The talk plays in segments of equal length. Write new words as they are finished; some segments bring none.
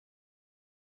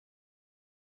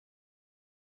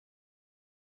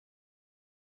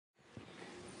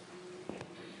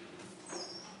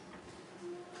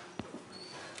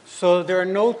So there are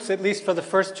notes, at least for the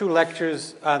first two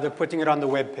lectures. They're putting it on the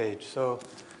web page. So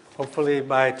hopefully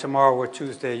by tomorrow or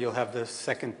Tuesday, you'll have the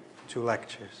second two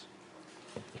lectures.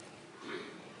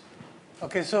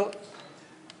 Okay, so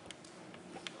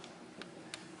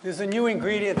there's a new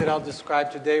ingredient that I'll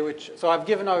describe today, so I've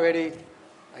given already,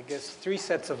 I guess, 3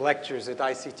 sets of lectures at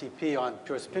ICTP on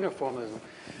pure Spinor formalism.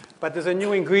 But there's a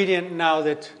new ingredient now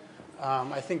that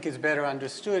I think is better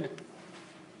understood,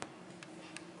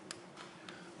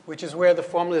 which is where the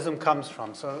formalism comes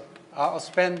from. So I'll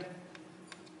spend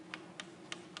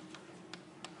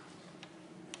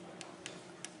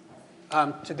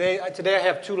today I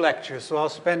have 2 lectures, so I'll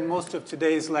spend most of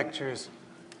today's lectures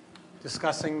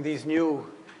discussing these new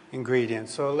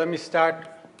ingredients. So let me start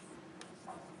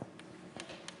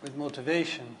with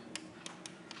motivation.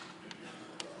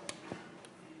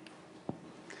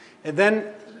 And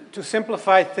then, to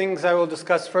simplify things, I will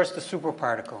discuss first the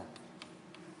superparticle.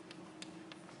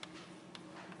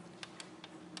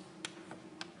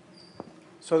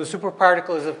 So the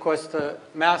superparticle is, of course, the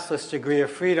massless degree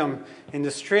of freedom in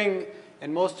the string,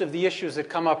 and most of the issues that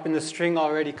come up in the string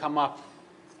already come up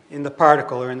in the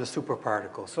particle or in the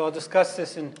superparticle. So I'll discuss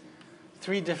this in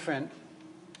 3 different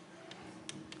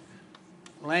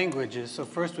languages. So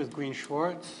first with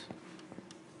Green-Schwarz,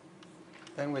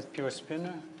 then with pure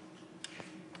Spinor.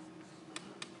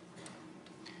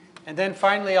 And then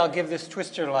finally, I'll give this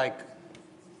twistor-like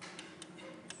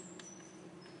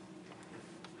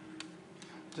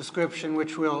description,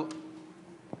 which will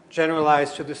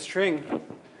generalize to the string.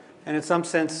 And in some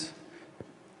sense,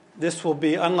 this will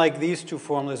be, unlike these 2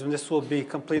 formalisms, this will be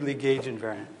completely gauge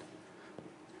invariant.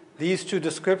 These 2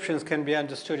 descriptions can be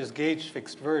understood as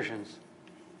gauge-fixed versions.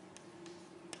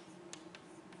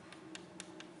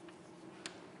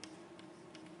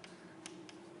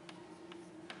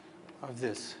 Of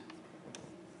this.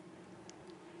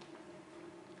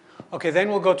 Okay, then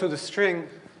we'll go to the string.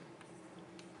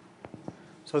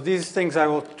 So these things I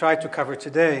will try to cover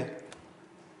today.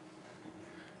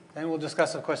 Then we'll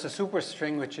discuss, of course, the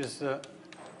superstring, which is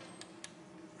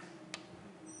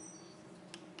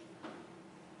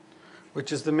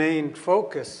the main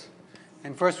focus.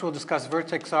 And first we'll discuss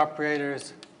vertex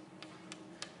operators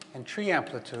and tree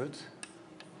amplitudes.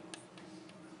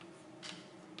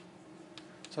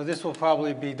 So this will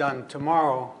probably be done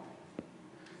tomorrow.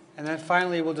 And then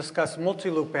finally, we'll discuss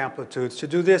multi-loop amplitudes. To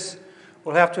do this,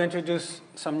 we'll have to introduce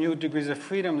some new degrees of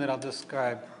freedom that I'll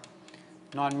describe,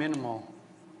 non-minimal.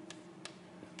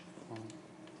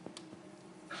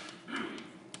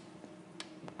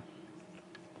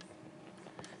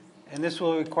 And this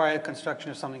will require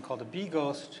construction of something called a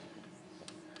B-ghost.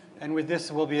 And with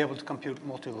this, we'll be able to compute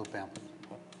multi-loop amplitude.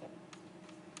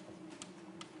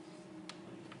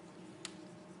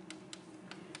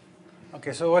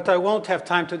 Okay, so what I won't have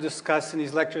time to discuss in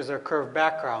these lectures are curved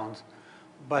backgrounds.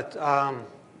 But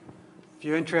if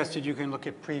you're interested, you can look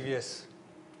at previous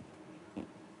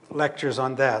lectures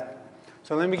on that.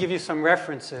 So let me give you some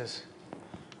references.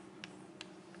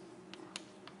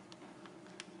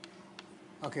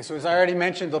 Okay, so as I already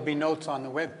mentioned, there'll be notes on the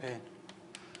web page.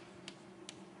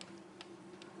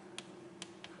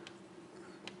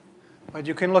 But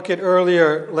you can look at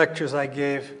earlier lectures I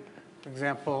gave. For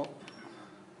example,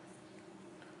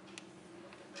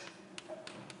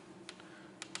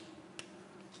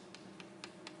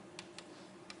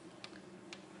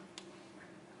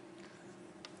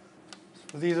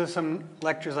 so these are some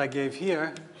lectures I gave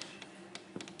here.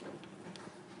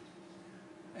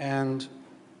 And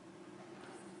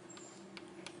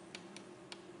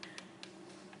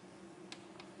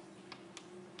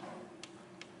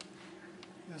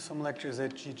some lectures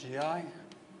at GGI.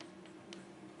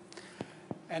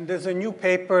 And there's a new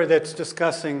paper that's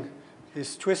discussing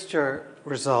these twistor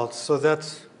results. So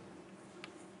there's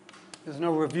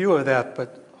no review of that,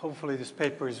 but hopefully this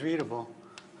paper is readable.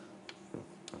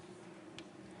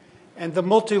 And the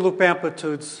multi-loop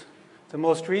amplitudes, the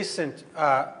most recent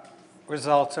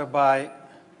results are by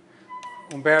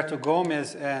Umberto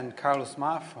Gomez and Carlos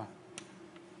Mafra.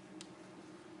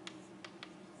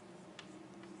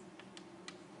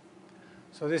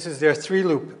 So this is their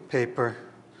 3-loop paper,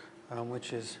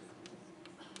 which is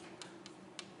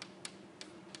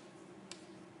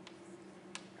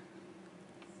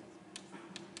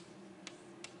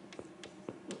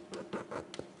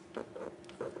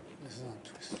this is on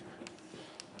Twistor.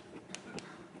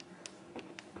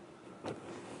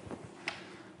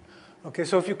 Okay,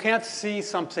 so if you can't see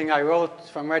something I wrote,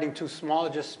 if I'm writing too small,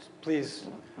 just please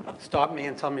stop me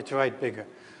and tell me to write bigger.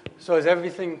 So is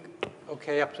everything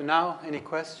okay up to now? Any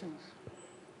questions?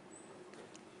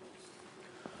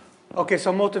 Okay,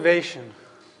 so motivation.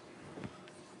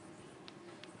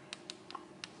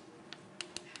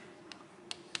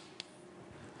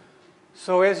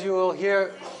 So as you will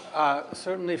hear,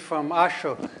 certainly from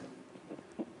Ashok,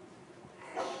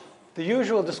 the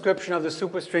usual description of the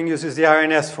superstring uses the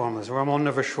RNS formalism,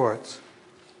 Romanov-Schwarz.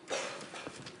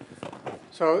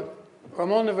 So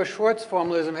Romanov-Schwarz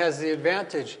formalism has the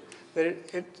advantage that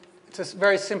it's a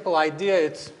very simple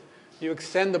idea. You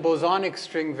extend the bosonic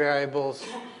string variables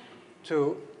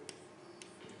to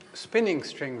spinning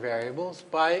string variables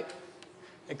by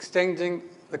extending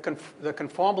the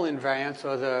conformal invariance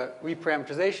or the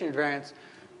reparameterization invariance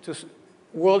to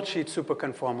worldsheet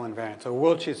superconformal invariance or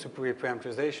worldsheet super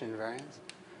reparameterization invariance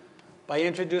by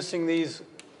introducing these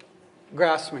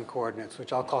Grassmann coordinates,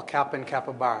 which I'll call kappa and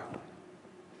kappa bar.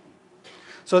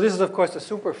 So this is, of course, the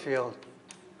superfield.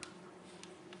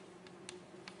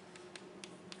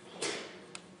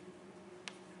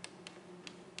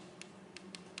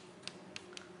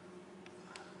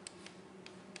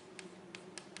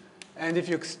 And if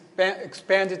you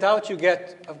expand it out, you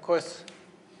get, of course,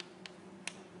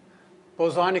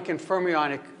 bosonic and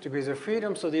fermionic degrees of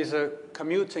freedom. So these are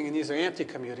commuting and these are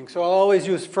anti-commuting. So I'll always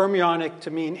use fermionic to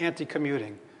mean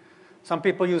anti-commuting. Some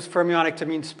people use fermionic to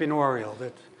mean spinorial.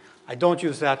 I don't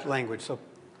use that language. So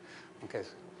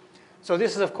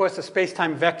this is, of course, a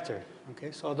space-time vector.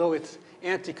 Okay, so although it's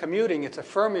anti-commuting, it's a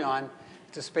fermion,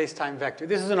 it's a space-time vector.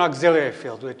 This is an auxiliary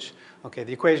field, which,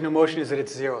 the equation of motion is that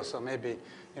it's 0, so maybe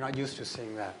you're not used to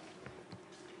seeing that.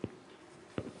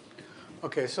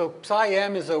 Okay, so psi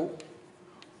m is a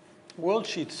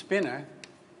worldsheet spinner.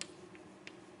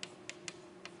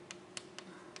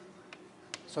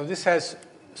 So this has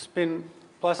spin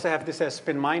plus a half, this has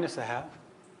spin minus a half.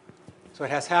 So it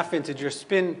has half integer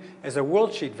spin as a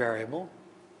worldsheet variable.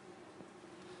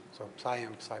 So psi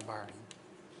m, psi bar.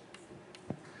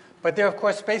 But they're, of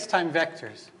course, space-time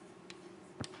vectors.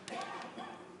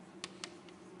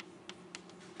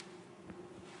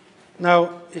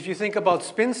 Now, if you think about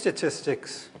spin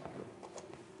statistics,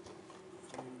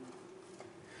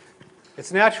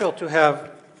 it's natural to have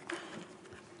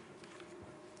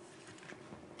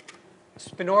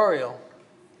spinorial.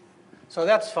 So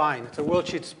that's fine. It's a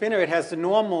worldsheet spinner. It has the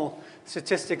normal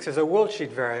statistics as a worldsheet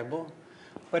variable,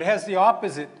 but it has the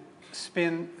opposite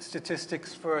spin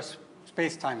statistics for a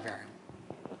space-time variable.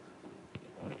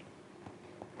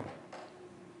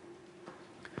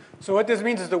 So what this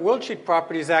means is the worldsheet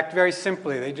properties act very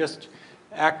simply. They just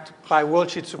act by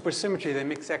worldsheet supersymmetry. They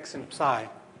mix x and psi.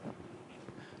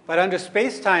 But under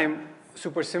space-time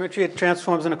supersymmetry, it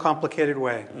transforms in a complicated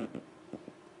way.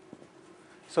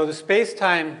 So the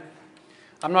space-time,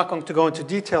 I'm not going to go into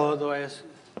detail, although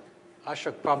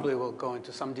Ashok probably will go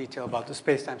into some detail about the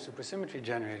space-time supersymmetry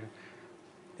generator.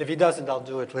 If he doesn't, I'll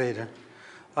do it later.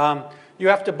 You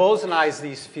have to bosonize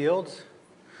these fields.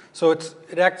 So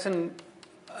it acts in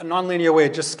a nonlinear way,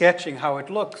 just sketching how it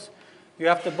looks. You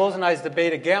have to bosonize the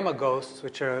beta-gamma ghosts,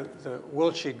 which are the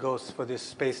worldsheet ghosts for this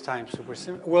space-time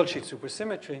worldsheet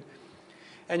supersymmetry.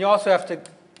 And you also have to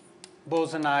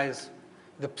bosonize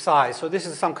the psi. So this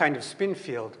is some kind of spin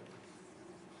field.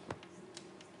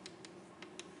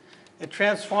 It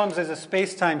transforms as a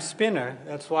space-time spinner.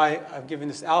 That's why I've given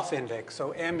this alpha index.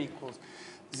 So m equals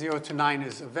 0 to 9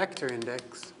 is a vector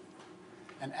index.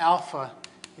 And alpha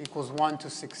equals 1 to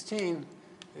 16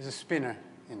 is a spinner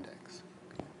index.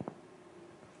 Okay.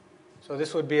 So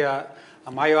this would be a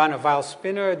Majorana-Weil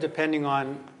spinner, depending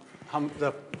on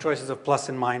the choices of plus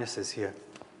and minuses here.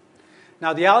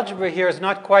 Now, the algebra here is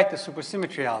not quite the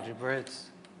supersymmetry algebra.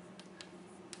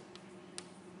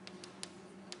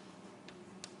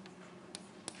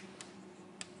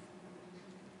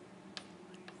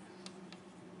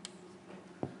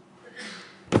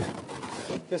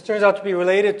 This turns out to be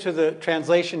related to the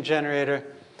translation generator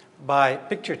by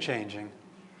picture changing.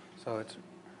 So it's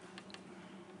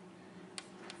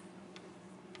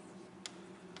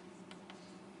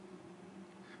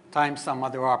times some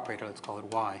other operator, let's call it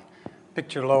y,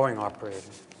 picture lowering operator.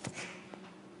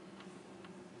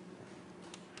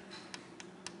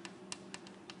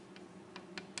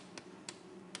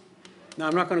 Now,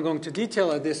 I'm not going to go into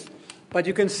detail of this, but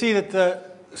you can see that the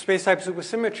space-time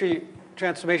supersymmetry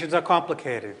transformations are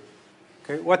complicated.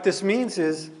 Okay? What this means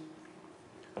is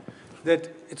that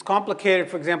it's complicated,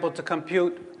 for example, to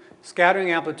compute scattering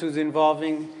amplitudes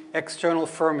involving external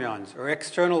fermions or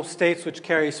external states which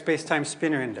carry space-time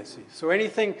spinor indices. So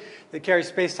anything that carries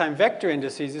space-time vector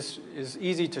indices is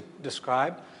easy to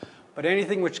describe, but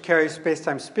anything which carries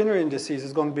space-time spinor indices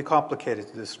is going to be complicated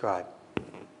to describe.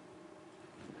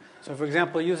 So, for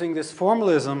example, using this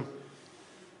formalism,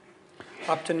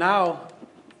 up to now,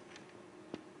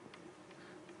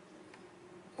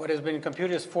 what has been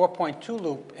computed is 4.2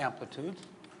 loop amplitudes.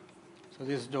 So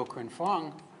this is Docker and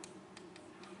Fong.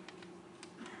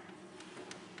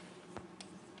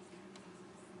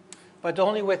 but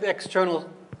only with external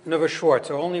Neveu-Schwarz,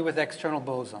 or only with external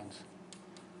bosons.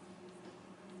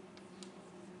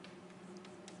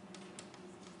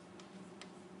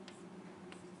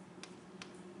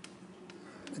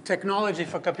 The technology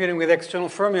for computing with external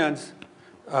fermions,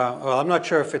 well, I'm not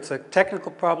sure if it's a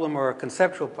technical problem or a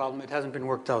conceptual problem. It hasn't been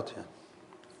worked out yet.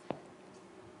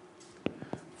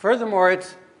 Furthermore,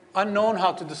 it's unknown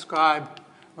how to describe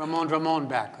Ramond-Ramond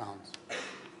backgrounds.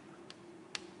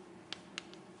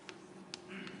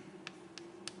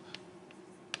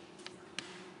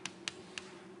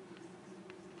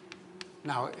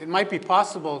 Now, it might be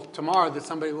possible tomorrow that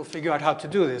somebody will figure out how to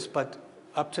do this, but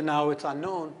up to now it's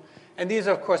unknown. And these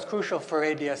are, of course, crucial for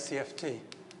ADS-CFT.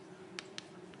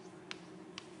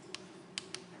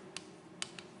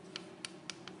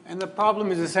 And the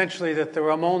problem is essentially that the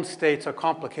Ramond states are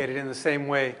complicated in the same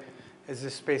way as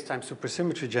this space-time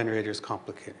supersymmetry generator is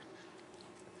complicated.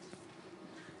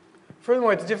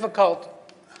 Furthermore, it's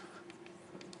difficult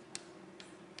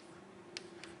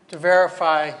to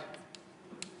verify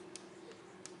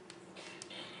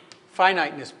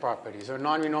finiteness properties or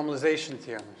non-renormalization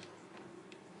theorems.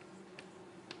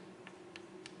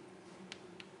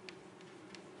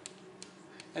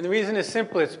 And the reason is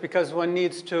simple. It's because one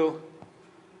needs to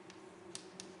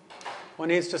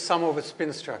sum over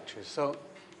spin structures. So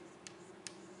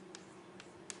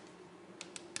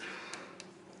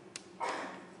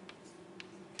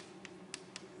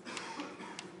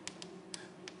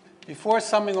before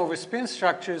summing over spin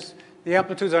structures, the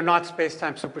amplitudes are not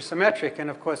space-time supersymmetric. And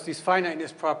of course, these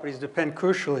finiteness properties depend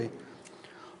crucially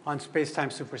on space-time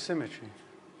supersymmetry.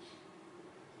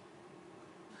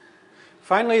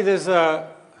 Finally, there's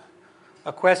a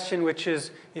question which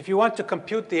is, if you want to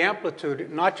compute the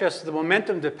amplitude, not just the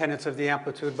momentum dependence of the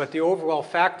amplitude, but the overall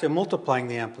factor multiplying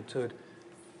the amplitude,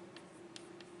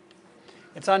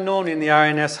 it's unknown in the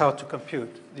RNS how to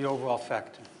compute the overall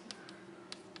factor.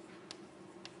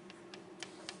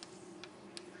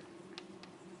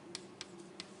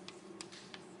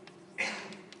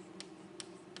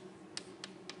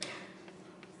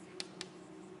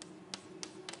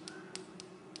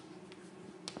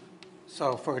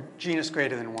 So for genus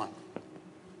greater than 1.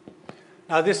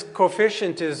 Now this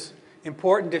coefficient is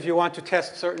important if you want to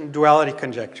test certain duality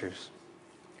conjectures.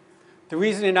 The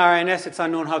reason in RNS it's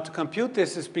unknown how to compute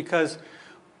this is because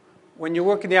when you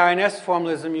work in the RNS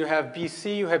formalism, you have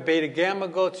BC, you have beta gamma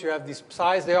goats, you have these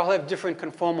psis, they all have different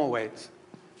conformal weights.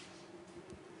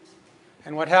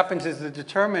 And what happens is the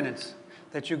determinants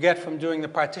that you get from doing the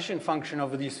partition function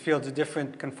over these fields of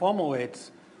different conformal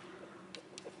weights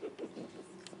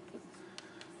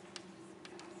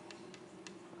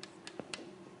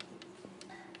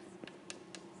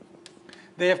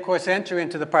they, of course, enter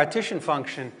into the partition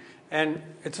function, and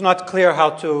it's not clear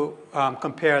how to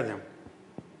compare them.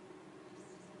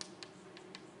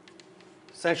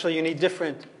 Essentially, you need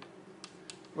different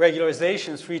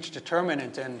regularizations for each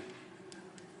determinant, and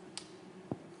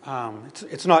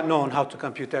it's not known how to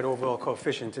compute that overall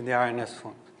coefficient in the RNS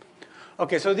form.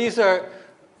 Okay, so these are,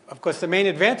 of course, the main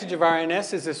advantage of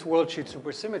RNS is this worldsheet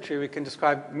supersymmetry. We can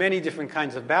describe many different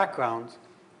kinds of backgrounds.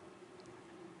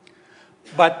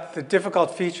 But the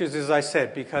difficult features, as I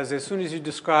said, because as soon as you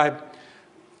describe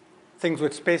things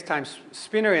with space-time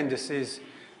spinor indices,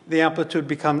 the amplitude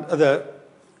becomes, the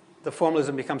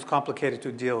formalism becomes complicated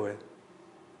to deal with.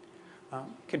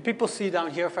 Can people see down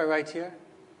here if I write here?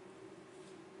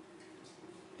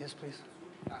 Yes, please.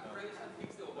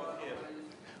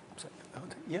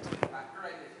 Yes?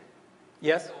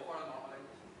 Yes?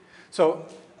 So,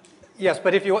 yes,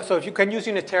 but if you can use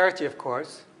unitarity, of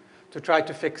course, to try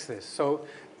to fix this. So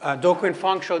Doku and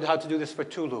Fong showed how to do this for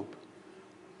 2-loop.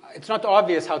 It's not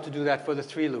obvious how to do that for the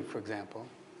 3-loop, for example.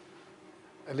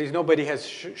 At least nobody has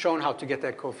shown how to get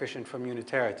that coefficient from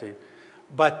unitarity.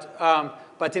 But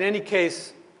in any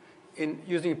case, in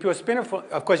using pure spinor,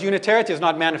 of course, unitarity is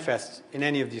not manifest in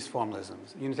any of these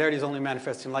formalisms. Unitarity is only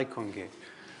manifest in Lycombe gauge.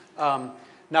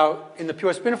 Now, in the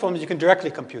pure spinor formalism, you can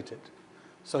directly compute it.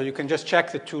 So you can just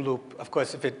check the 2-loop. Of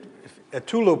course, if a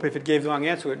 2-loop, if it gave the wrong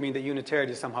answer, it would mean that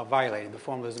unitarity is somehow violated. The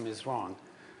formalism is wrong.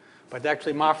 But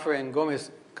actually, Mafra and Gomez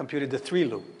computed the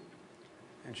 3-loop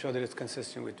and showed that it's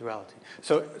consistent with duality.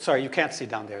 So, sorry, you can't see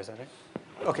down there, is that right?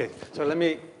 Okay, so let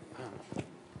me...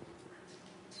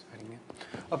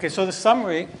 Okay, so the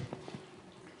summary...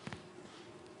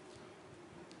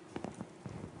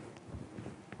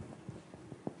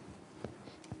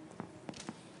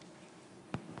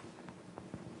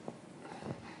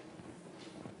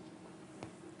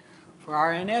 for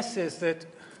RNS is that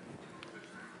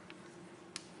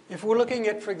if we're looking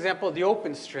at, for example, the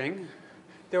open string,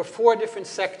 there are 4 different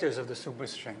sectors of the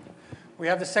superstring. We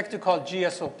have the sector called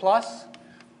GSO plus,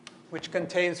 which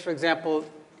contains, for example,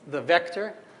 the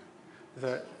vector.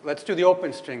 Let's do the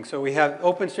open string. So we have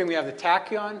open string, we have the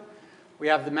tachyon, we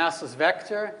have the massless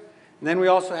vector, and then we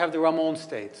also have the Raman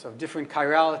states of different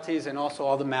chiralities and also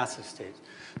all the massive states.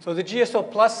 So the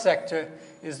GSO plus sector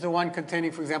is the one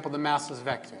containing, for example, the massless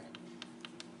vector.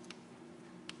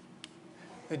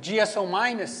 The GSO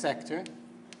minus sector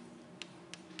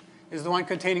is the one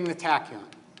containing the tachyon.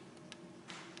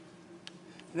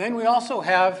 Then we also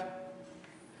have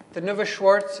the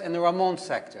Navier-Schwarz and the Raman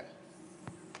sector.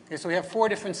 Okay, so we have 4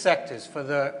 different sectors for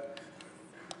the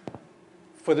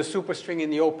superstring in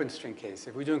the open string case.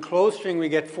 If we're doing closed string, we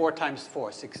get 4 times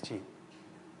 4, 16.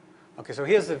 Okay, so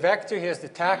here's the vector, here's the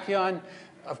tachyon.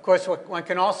 Of course, one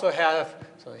can also have,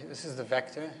 so this is the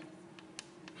vector.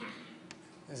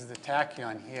 This is the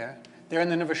tachyon here. They're in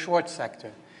the Navier-Schwarz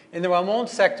sector. In the Raman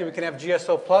sector, we can have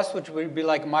GSO plus, which would be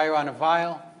like Majorana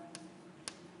Weil.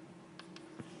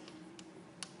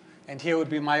 And here would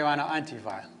be Majorana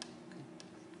anti-Weil.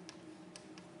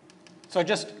 So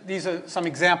these are some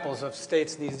examples of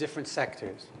states in these different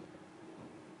sectors.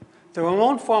 The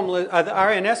Raman formula, the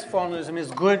RNS formalism is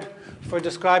good for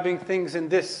describing things in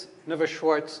this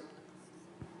Navier-Schwarz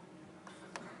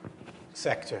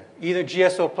sector, either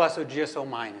GSO plus or GSO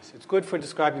minus. It's good for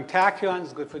describing tachyons,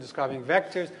 it's good for describing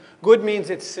vectors. Good means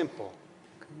it's simple.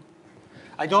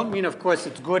 I don't mean, of course,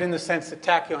 it's good in the sense that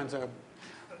tachyons are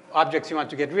objects you want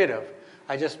to get rid of.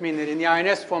 I just mean that in the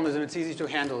RNS formalism, it's easy to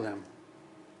handle them.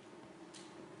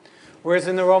 Whereas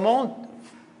in the Raman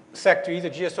sector, either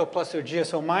GSO plus or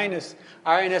GSO minus,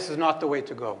 RNS is not the way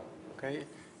to go. Okay?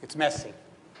 It's messy.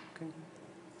 Okay?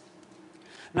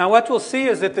 Now what we'll see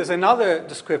is that there's another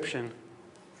description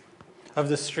of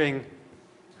the string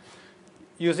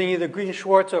using either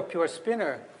Green-Schwarz or pure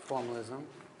Spinor formalism,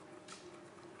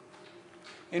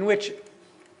 in which,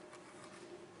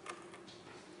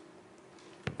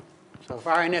 so if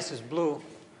RNS is blue,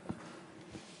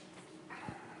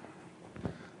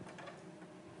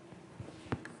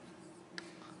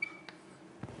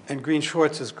 and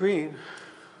Green-Schwarz is green,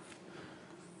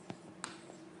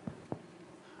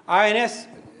 RNS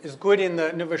is good in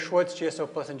the Navier-Schwarz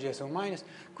GSO plus and GSO minus.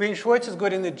 Green-Schwarz is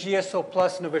good in the GSO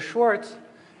plus Navier-Schwarz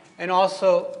and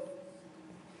also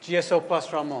GSO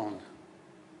plus Raman.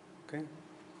 Okay?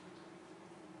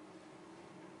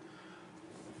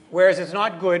 Whereas it's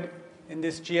not good in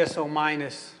this GSO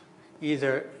minus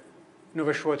either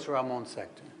Navier-Schwarz or Raman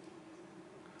sector.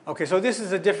 Okay, so this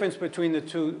is the difference between the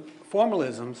two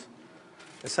formalisms.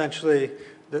 Essentially,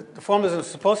 the formalism is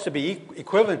supposed to be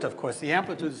equivalent, of course. The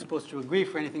amplitude is supposed to agree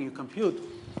for anything you compute.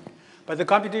 But the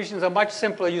computations are much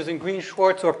simpler using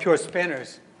Green-Schwarz or pure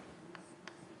Spinors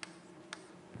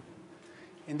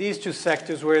in these two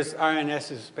sectors, whereas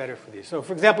RNS is better for these. So,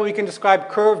 for example, we can describe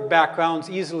curved backgrounds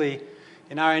easily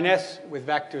in RNS with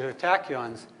vectors or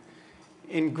tachyons.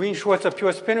 In Green-Schwarz or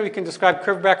pure Spinor, we can describe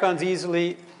curved backgrounds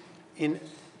easily in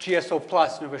GSO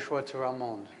plus Navier-Schwarz or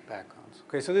Raman backgrounds.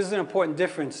 Okay, so this is an important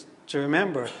difference to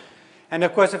remember. And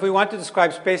of course, if we want to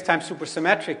describe space-time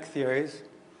supersymmetric theories,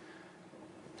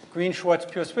 Green-Schwarz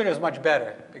pure Spinor is much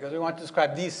better because we want to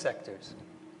describe these sectors.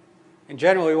 In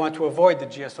general, we want to avoid the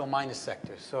GSO minus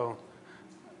sector. So,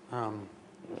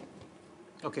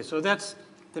 okay, so that's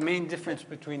the main difference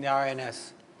between the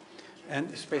RNS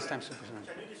and space-time supersymmetry.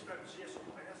 Can you describe GSO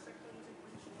minus sector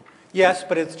using Green-Schwarz? Yes,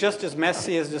 but it's just as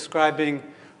messy as describing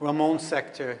Raman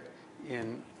sector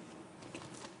in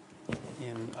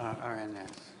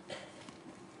RNS.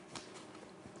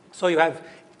 So you have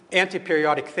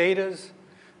antiperiodic thetas,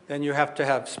 then you have to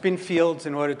have spin fields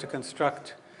in order to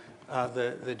construct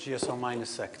the GSO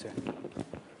minus sector.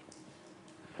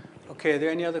 Okay, are there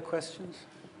any other questions?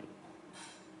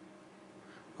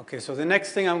 Okay, so the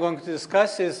next thing I'm going to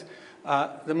discuss is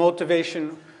the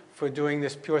motivation for doing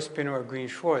this pure Spinor or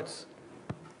Green-Schwarz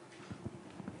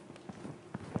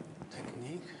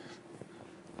technique.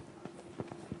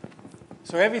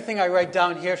 So everything I write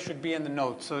down here should be in the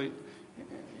notes. So you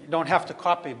don't have to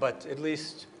copy, but at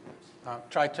least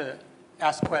try to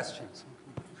ask questions.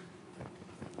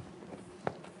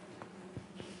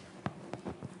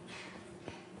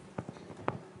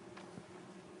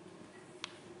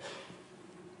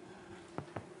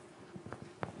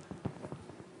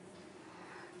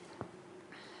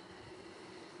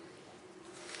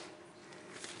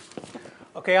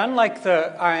 Okay, unlike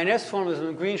the RNS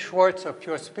formalism, Green-Schwarz or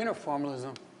pure Spinor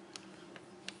formalism,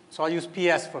 so I'll use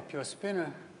PS for pure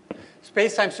Spinor,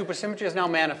 space-time supersymmetry is now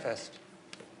manifest.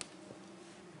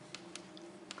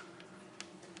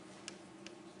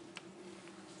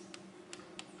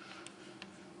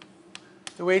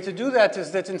 The way to do that is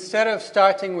that instead of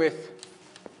starting with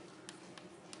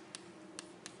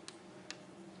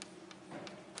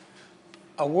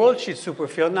a worldsheet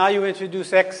superfield, now you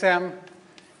introduce XM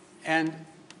and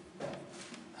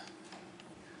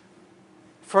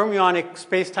fermionic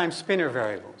space-time spinor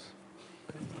variables.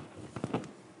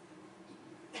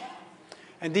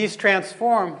 And these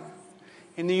transform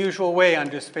in the usual way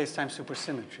under space-time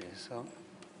supersymmetry. So,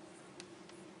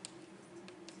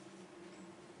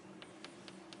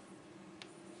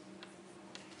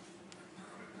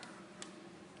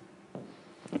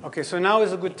 okay, so now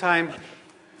is a good time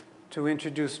to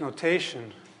introduce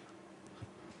notation.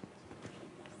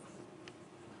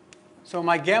 So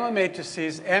my gamma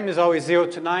matrices, M is always 0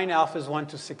 to 9, alpha is 1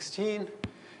 to 16.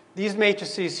 These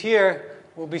matrices here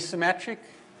will be symmetric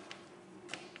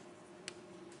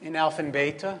in alpha and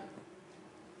beta.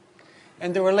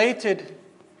 And they're related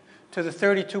to the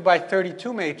 32 by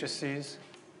 32 matrices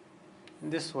in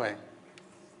this way.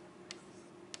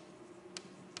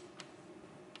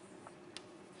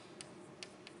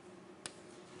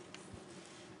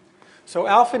 So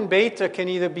alpha and beta can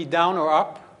either be down or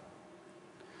up.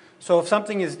 So if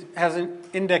something has an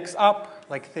index up,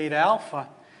 like theta alpha,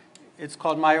 it's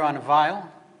called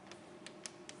Majorana-Weil,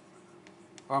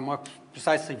 or more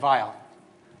precisely Weil.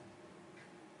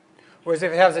 Whereas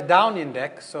if it has a down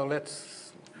index, so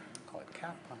let's call it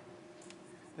kappa,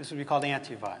 this would be called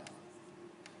anti-Weil.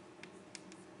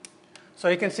 So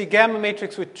you can see gamma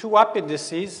matrix with 2 up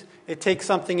indices, it takes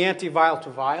something anti-Weil to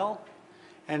Weil,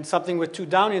 and something with 2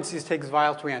 down indices takes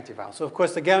Weil to anti-Weil. So of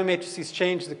course the gamma matrices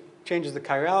changes the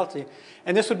chirality,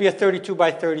 and this would be a 32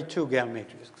 by 32 gamma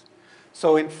matrix.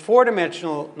 So in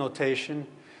 4-dimensional notation,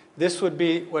 this would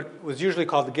be what was usually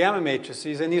called the gamma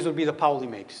matrices, and these would be the Pauli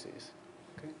matrices.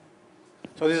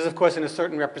 So this is, of course, in a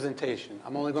certain representation.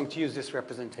 I'm only going to use this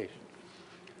representation.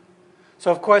 So,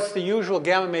 of course, the usual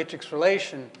gamma matrix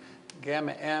relation,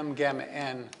 gamma m, gamma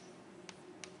n,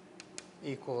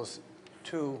 equals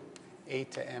 2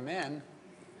 eta mn.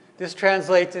 This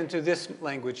translates into this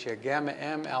language here, gamma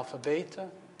m, alpha, beta,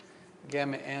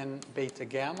 gamma n, beta,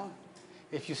 gamma.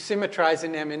 If you symmetrize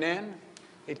in m and n,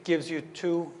 it gives you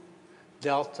 2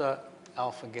 delta,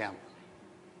 alpha, gamma.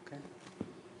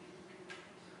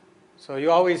 So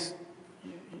you always,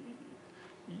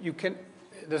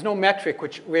 there's no metric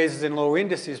which raises in lower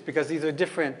indices because these are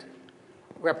different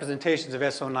representations of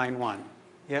SO91.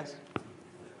 Yes?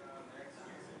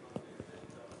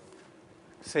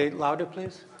 Say it louder,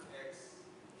 please.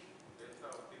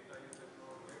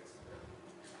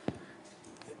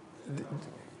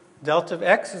 Delta of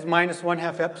x is minus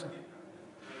 1/2 epsilon.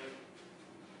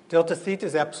 Delta theta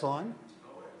is epsilon.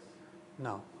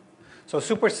 No. So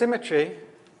supersymmetry.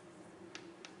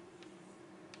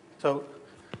 So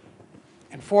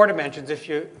in 4 dimensions, if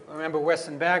you remember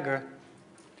Wesson-Bagger,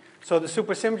 so the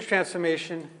supersymmetry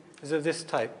transformation is of this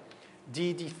type.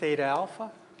 D theta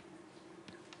alpha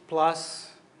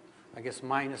plus, I guess,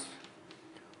 minus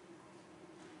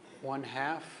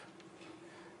 1/2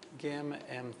 gamma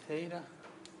m theta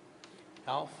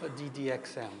alpha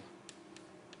ddxm.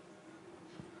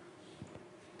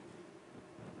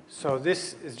 So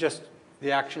this is just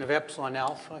the action of epsilon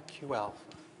alpha q alpha.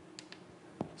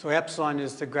 So epsilon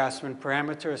is the Grassmann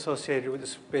parameter associated with the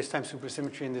space-time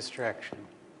supersymmetry in this direction.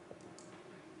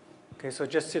 Okay, so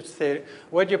it just sits theta.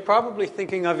 What you're probably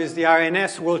thinking of is the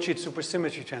RNS worldsheet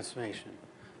supersymmetry transformation.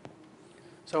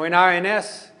 So in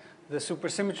RNS, the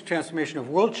supersymmetry transformation of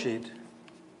worldsheet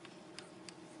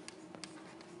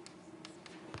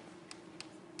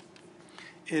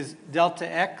is delta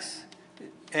x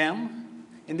m.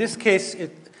 In this case,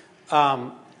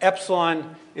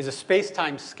 epsilon is a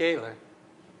space-time scalar.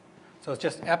 So it's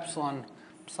just epsilon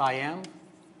psi m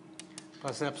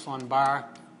plus epsilon bar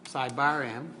psi bar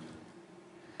m.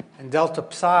 And delta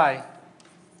psi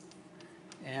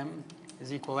m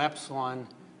is equal epsilon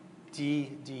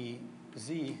d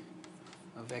dz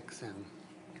of xm.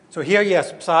 So here,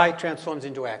 yes, psi transforms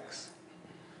into x.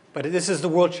 But this is the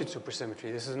worldsheet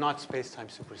supersymmetry. This is not space-time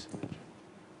supersymmetry.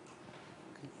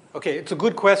 Okay, it's a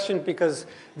good question because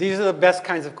these are the best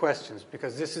kinds of questions,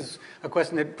 because this is a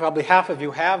question that probably half of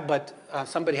you have, but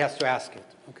somebody has to ask it.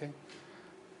 Okay?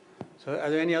 So are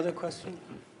there any other questions?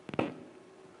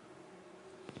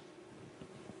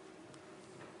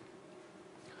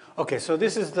 Okay, so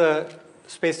this is the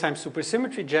space-time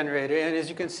supersymmetry generator, and as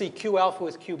you can see, Q alpha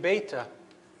with Q beta,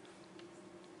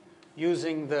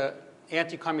 using the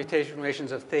anti-commutation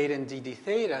relations of theta and dd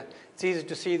theta, it's easy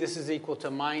to see this is equal to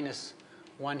minus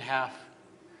 1/2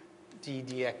 d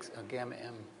dx gamma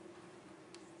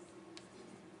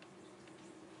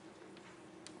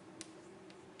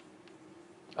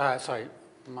m. Sorry,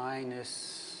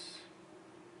 minus,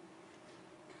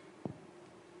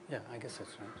 yeah, I guess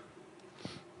that's right.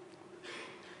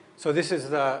 So this is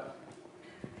the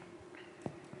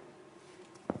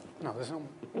No, there's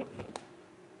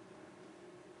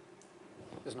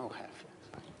no half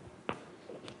here,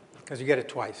 because you get it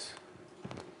twice.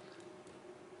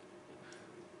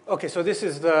 Okay, so this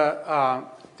is the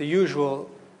usual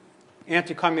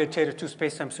anti-commutator two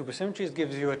space-time supersymmetries.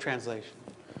 Gives you a translation.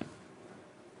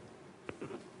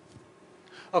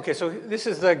 Okay, so this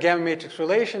is the gamma matrix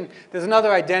relation. There's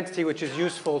another identity which is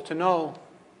useful to know.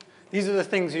 These are the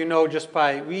things you know just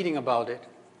by reading about it.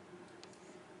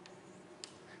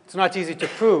 It's not easy to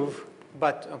prove,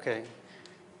 but okay.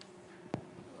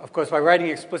 Of course, by writing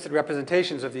explicit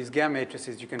representations of these gamma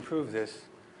matrices, you can prove this.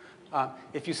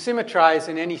 If you symmetrize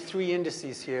in any three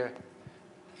indices here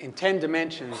in 10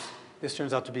 dimensions, this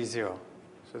turns out to be 0.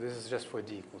 So this is just for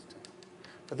d equals 10.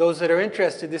 For those that are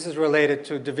interested, this is related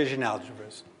to division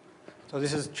algebras. So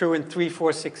this is true in 3,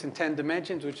 4, 6, and 10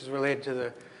 dimensions, which is related to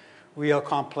the real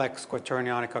complex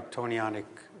quaternionic, octonionic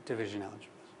division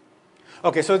algebras.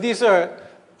 Okay, so these are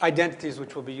identities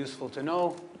which will be useful to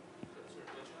know.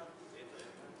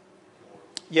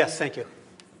 Yes, thank you.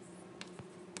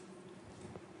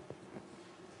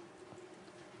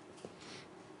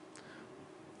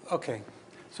 Okay,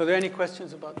 so are there any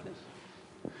questions about this?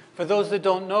 For those that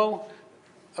don't know,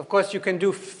 of course, you can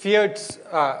do fields.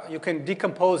 You can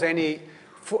decompose any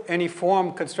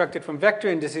form constructed from vector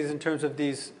indices in terms of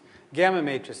these gamma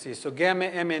matrices. So gamma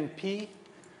MNP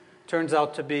turns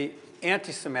out to be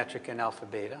antisymmetric in alpha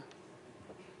beta.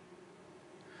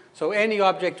 So any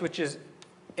object which is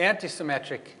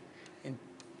antisymmetric in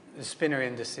the Spinor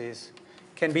indices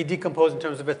can be decomposed in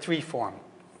terms of a 3 form.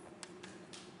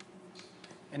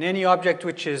 And any object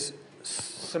which is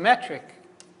symmetric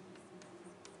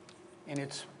in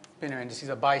its Spinor indices,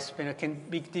 a bispinor, can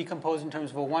be decomposed in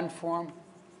terms of a 1 form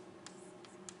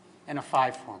and a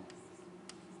 5 form.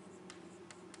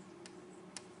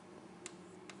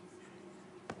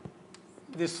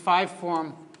 This 5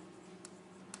 form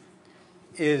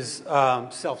is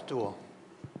self-dual.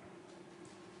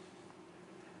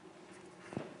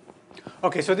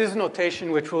 Okay, so this is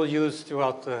notation which we'll use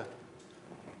throughout the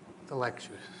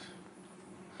lectures.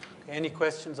 Okay, any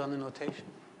questions on the notation?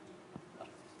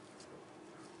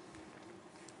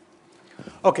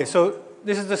 Okay, so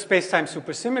this is the space-time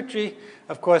supersymmetry.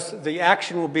 Of course, the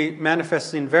action will be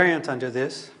manifestly invariant under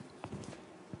this.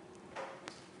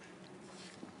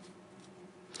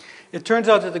 It turns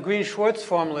out that the Green-Schwarz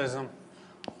formalism,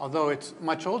 although it's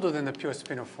much older than the pure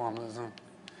Spinor formalism,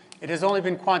 it has only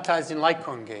been quantized in light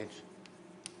cone gauge.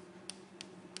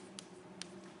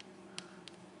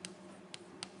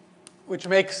 Which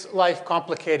makes life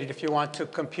complicated if you want to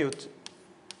compute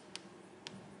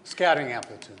scattering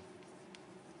amplitude.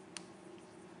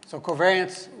 So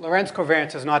covariance, Lorentz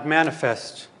covariance is not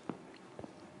manifest.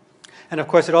 And of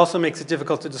course, it also makes it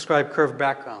difficult to describe curved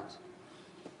backgrounds.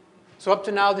 So up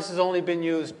to now, this has only been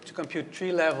used to compute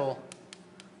tree level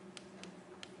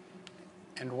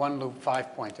and one loop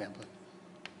 5-point amplitude.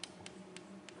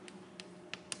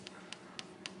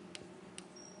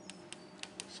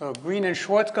 So Green and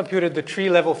Schwarz computed the tree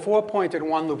level 4-point and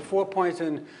one loop 4-point,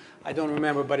 and I don't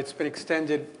remember, but it's been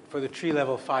extended for the tree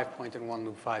level 5-point and one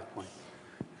loop 5-point.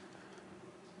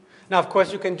 Now, of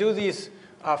course, you can do these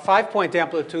 5-point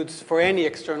amplitudes for any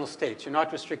external states. You're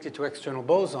not restricted to external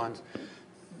bosons.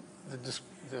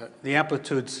 The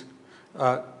amplitudes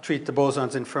treat the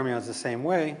bosons and fermions the same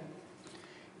way.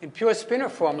 In pure Spinor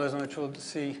formalism, which we'll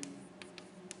see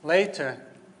later,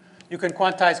 you can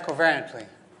quantize covariantly.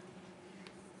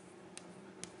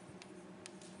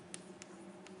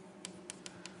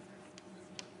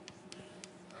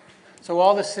 So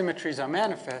all the symmetries are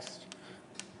manifest,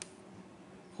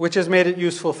 which has made it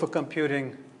useful for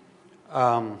computing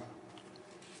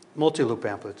multi-loop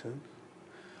amplitude.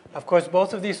 Of course,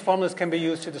 both of these formulas can be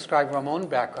used to describe Ramon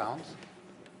backgrounds.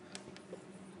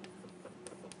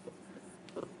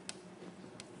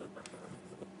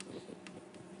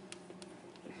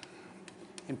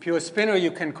 In pure Spinor,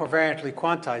 you can covariantly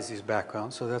quantize these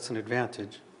backgrounds, so that's an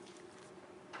advantage.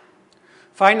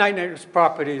 Finiteness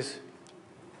properties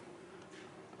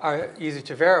are easy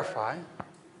to verify.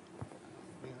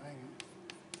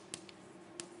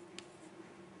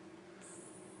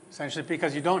 Essentially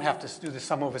because you don't have to do the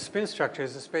sum over spin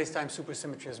structures, the space-time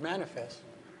supersymmetry is manifest.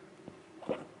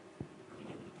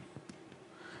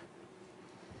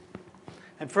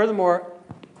 And furthermore,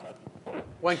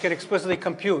 one can explicitly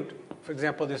compute, for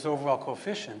example, this overall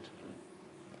coefficient.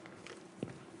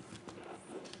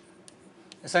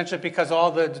 Essentially because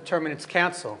all the determinants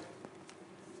cancel.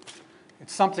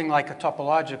 It's something like a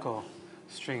topological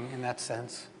string in that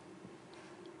sense.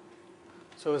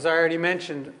 So as I already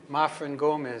mentioned, Mafra and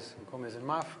Gomez and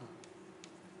Mafra.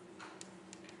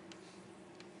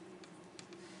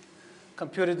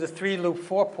 computed the 3-loop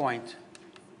 4-point.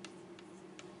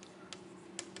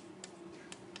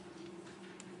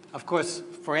 Of course,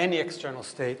 for any external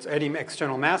states, any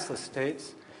external massless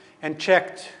states, and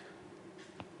checked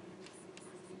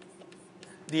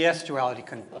the S-duality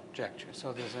conjecture.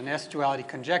 So there's an S-duality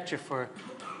conjecture for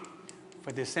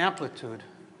this amplitude.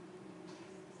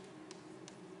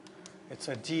 It's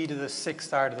a d to the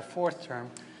 6th r to the 4th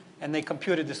term, and they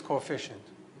computed this coefficient.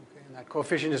 Okay? And that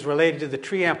coefficient is related to the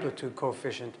tree amplitude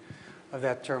coefficient of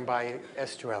that term by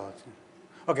S-duality.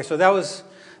 Okay, so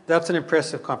that's an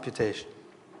impressive computation.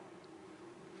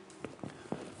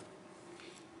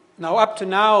 Now, up to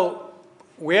now,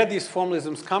 where these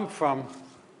formalisms come from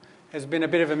has been a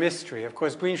bit of a mystery. Of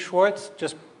course, Green-Schwarz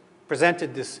just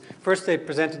presented this. First, they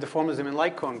presented the formalism in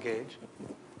light cone gauge.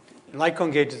 And light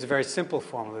cone gauge is a very simple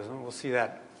formalism. We'll see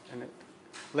that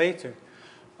later.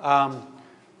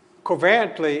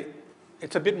 Covariantly,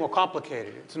 it's a bit more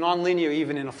complicated. It's nonlinear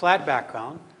even in a flat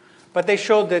background. But they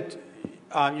showed that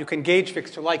you can gauge fix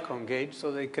to light cone gauge,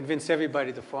 so they convinced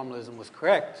everybody the formalism was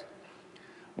correct.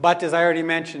 But as I already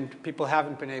mentioned, people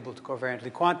haven't been able to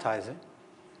covariantly quantize it.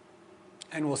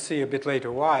 And we'll see a bit later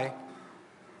why.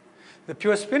 The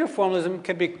pure Spinor formalism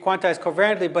can be quantized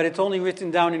covariantly, but it's only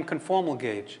written down in conformal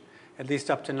gauge, at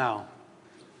least up to now.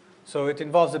 So it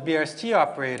involves a BRST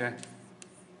operator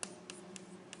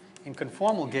in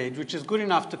conformal gauge, which is good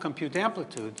enough to compute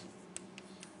amplitudes.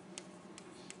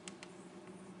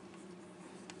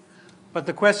 But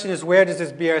the question is, where does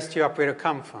this BRST operator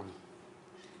come from?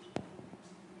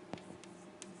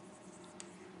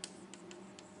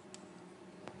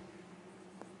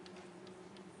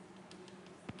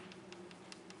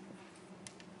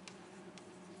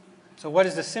 So what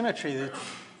is the symmetry that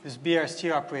this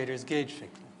BRST operator is gauge fixing?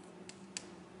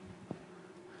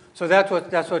 So that's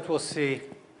what we'll see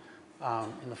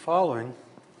in the following.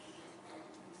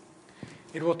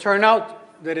 It will turn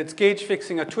out that it's gauge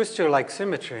fixing a twistor-like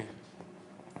symmetry.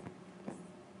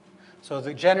 So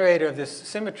the generator of this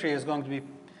symmetry is going to be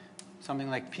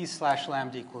something like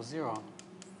p/lambda equals 0.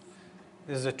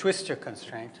 This is a twistor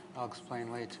constraint. I'll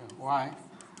explain later why.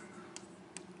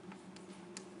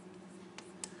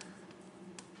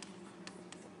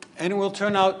 And it will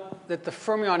turn out that the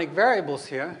fermionic variables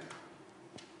here,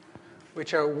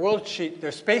 which are worldsheet,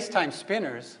 they're space-time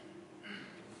spinors,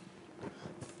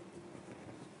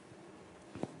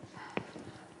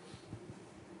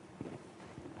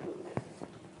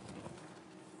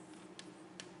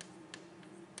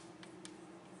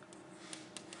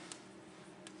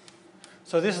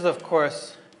 so this is, of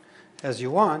course, as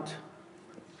you want,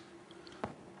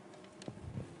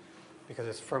 because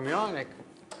it's fermionic,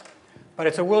 but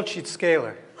it's a worldsheet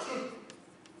scalar.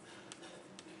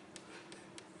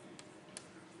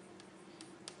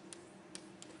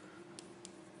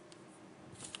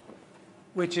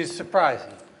 Which is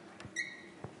surprising.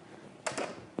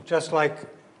 Just like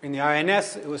in the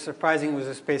INS, it was surprising it was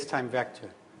a space-time vector.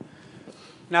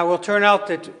 Now, it will turn out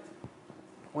that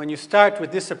when you start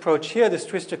with this approach here, this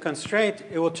twistor constraint,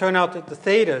 it will turn out that the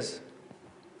thetas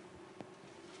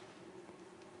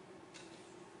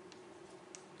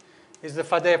is the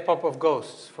Fadeev-Popov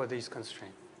ghosts for these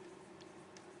constraints.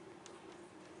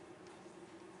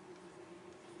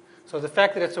 So the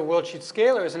fact that it's a worldsheet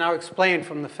scalar is now explained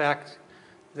from the fact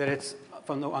that it's,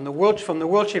 from the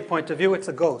worldsheet point of view, it's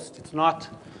a ghost. It's not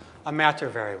a matter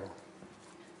variable.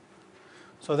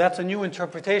 So that's a new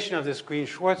interpretation of this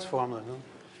Green-Schwarz formalism.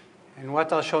 And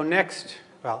what I'll show next,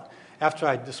 well, after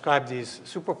I describe these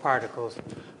superparticles,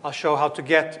 I'll show how to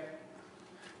get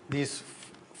these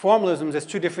formalisms as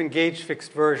two different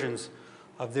gauge-fixed versions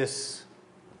of this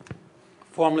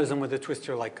formalism with a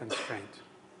twistor-like constraint.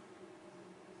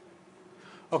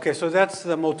 Okay, so that's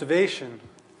the motivation.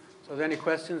 So are there any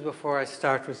questions before I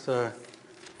start with the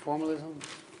formalism?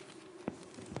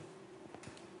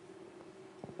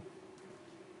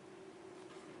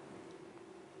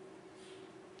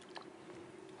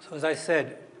 So as I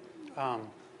said,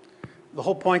 the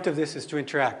whole point of this is to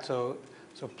interact. So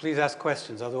please ask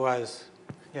questions. Otherwise,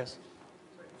 yes?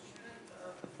 Sorry,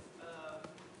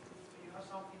 you have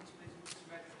something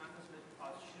symmetric angles with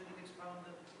us. Shouldn't it expound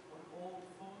on all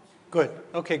forms? Good.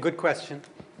 Okay, good question.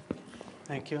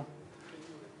 Thank you.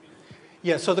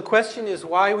 Yeah, so the question is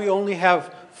why we only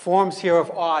have forms here of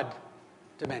odd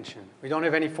dimension. We don't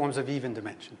have any forms of even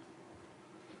dimension.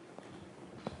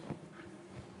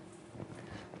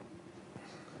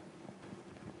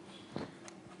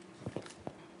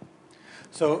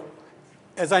 So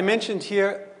as I mentioned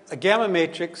here, a gamma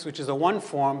matrix, which is a one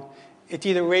form, it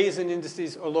either raises in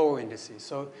indices or lower indices.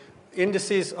 So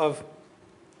indices of,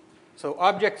 so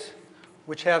objects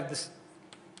which have this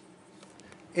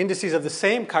indices of the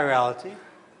same chirality,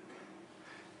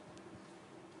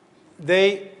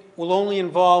 they will only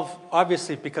involve,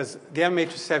 obviously, because gamma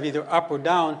matrices have either up or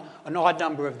down, an odd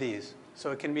number of these.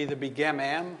 So it can either be gamma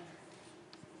M,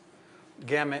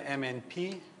 gamma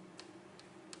MNP,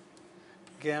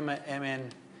 gamma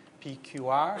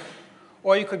MNPQR,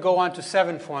 or you could go on to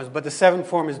 7 forms, but the 7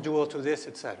 form is dual to this,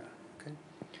 etc. Okay?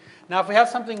 Now, if we have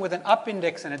something with an up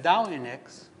index and a down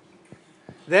index,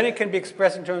 then it can be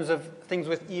expressed in terms of things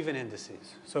with even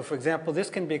indices. So, for example, this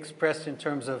can be expressed in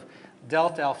terms of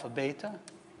delta alpha beta,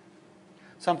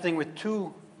 something with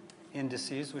 2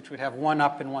 indices, which would have 1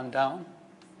 up and 1 down,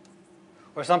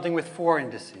 or something with 4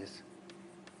 indices.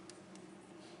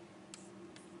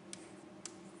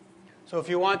 So if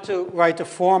you want to write a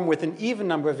form with an even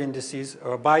number of indices,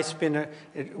 or a bispinor,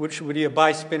 which would be a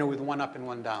bispinor with 1 up and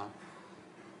 1 down.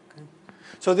 Okay?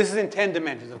 So this is in 10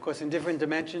 dimensions. Of course, in different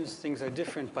dimensions, things are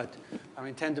different, but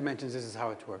in 10 dimensions, this is how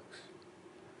it works.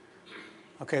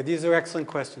 Okay, these are excellent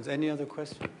questions. Any other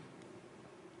questions?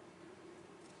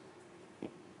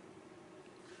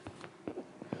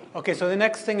 Okay, so the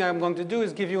next thing I'm going to do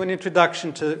is give you an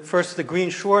introduction to first the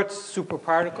Green-Schwarz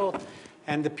superparticle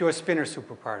and the pure spinor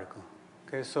superparticle.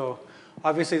 Okay, so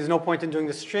obviously there's no point in doing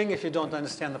the string if you don't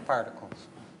understand the particles.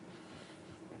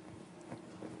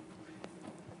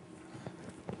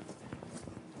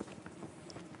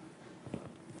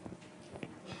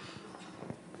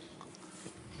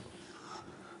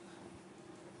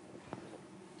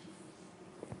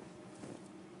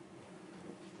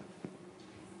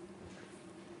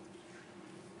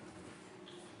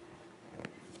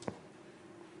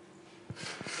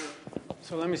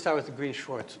 So let me start with the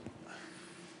Green-Schwarz.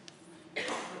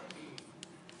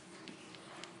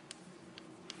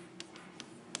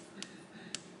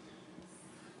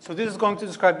 So this is going to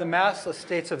describe the massless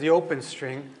states of the open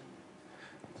string,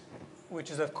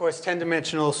 which is, of course,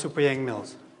 10-dimensional super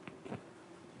Yang-Mills.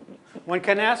 One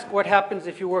can ask what happens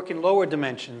if you work in lower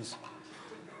dimensions.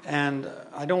 And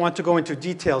I don't want to go into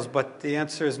details, but the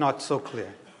answer is not so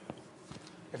clear.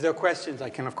 If there are questions, I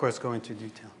can, of course, go into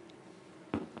detail.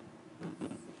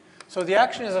 So the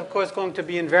action is, of course, going to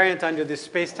be invariant under this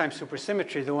space-time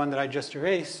supersymmetry, the one that I just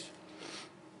erased.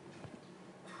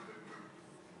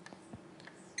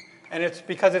 And it's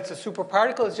because it's a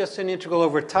superparticle, it's just an integral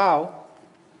over tau.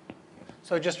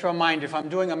 So just to remind, if I'm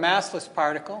doing a massless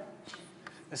particle,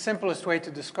 the simplest way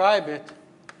to describe it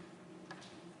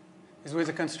is with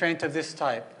a constraint of this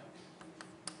type.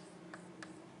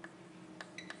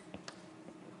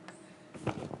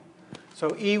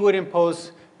 So E would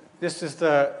impose, this is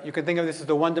the, you can think of this as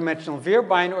the one-dimensional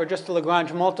Vierbein, or just a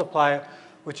Lagrange multiplier,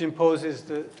 which imposes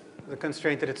the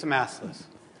constraint that it's massless.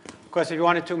 Of course, if you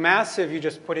want it to massive, you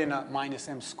just put in a minus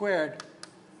m squared.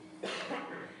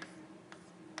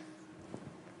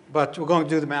 But we're going to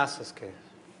do the massless case.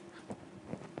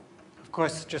 Of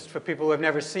course, just for people who have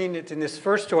never seen it in this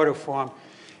first-order form,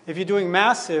 if you're doing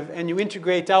massive and you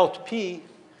integrate out p,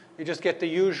 you just get the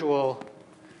usual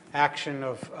action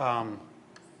of I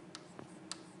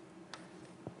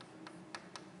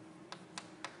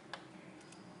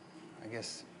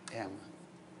guess m.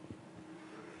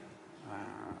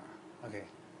 Okay,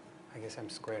 I guess m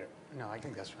squared. No, I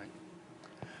think that's right.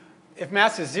 If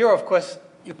mass is 0, of course,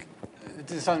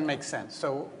 this doesn't make sense.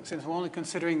 So since we're only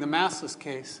considering the massless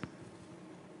case,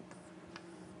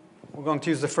 we're going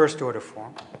to use the first-order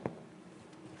form.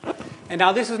 And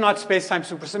now this is not space-time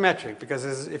supersymmetric,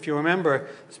 because if you remember,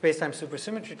 space-time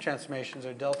supersymmetry transformations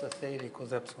are delta theta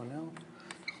equals epsilon L.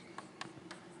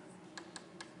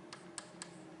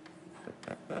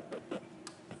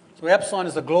 So epsilon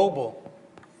is a global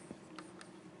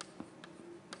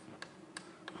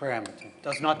parameter. It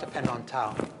does not depend on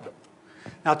tau.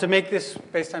 Now, to make this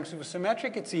space-time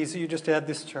supersymmetric, it's easy. You just add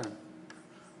this term.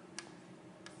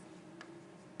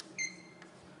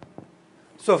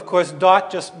 So, of course,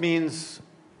 dot just means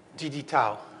dd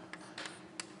tau.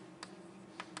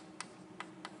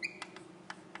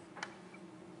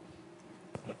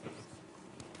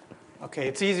 Okay,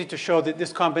 it's easy to show that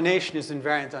this combination is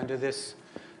invariant under this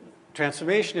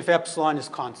transformation if epsilon is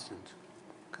constant.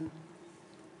 Okay.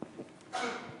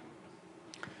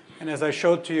 And as I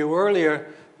showed to you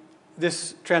earlier,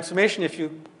 this transformation, if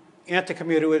you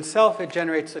anticommute it with itself, it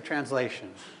generates a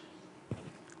translation.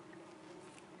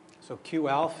 So Q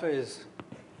alpha is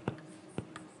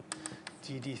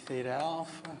dd theta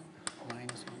alpha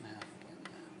minus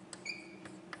 1/2.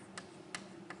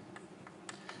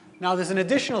 Now, there's an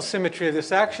additional symmetry of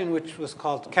this action, which was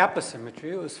called kappa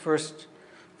symmetry. It was first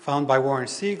found by Warren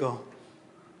Siegel,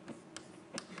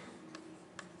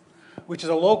 which is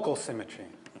a local symmetry.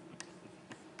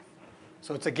 So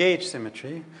So it's a gauge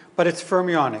symmetry, but it's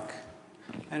fermionic.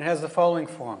 And it has the following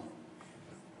form.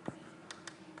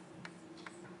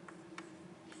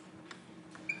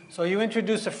 So you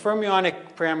introduce a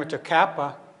fermionic parameter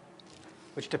kappa,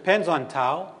 which depends on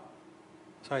tau.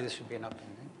 Sorry, this should be an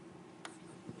upending.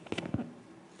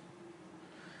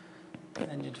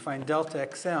 And you define delta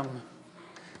xm.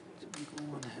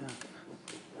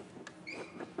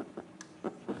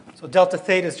 So delta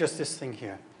theta is just this thing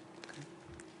here.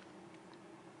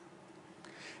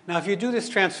 Now, if you do this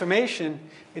transformation,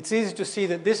 it's easy to see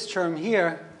that this term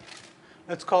here,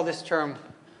 let's call this term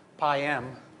pi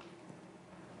m.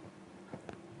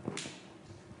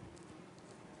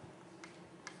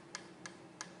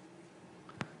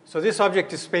 So this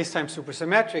object is space-time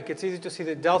supersymmetric. It's easy to see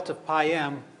that delta pi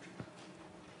m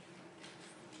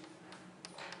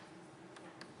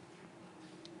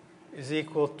is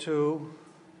equal to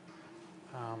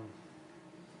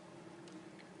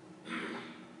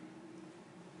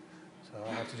so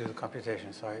I have to do the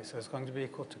computation, sorry. So it's going to be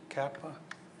equal to kappa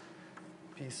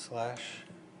p slash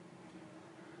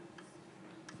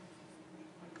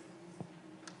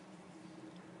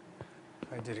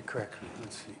if I did it correctly.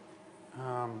 Let's see.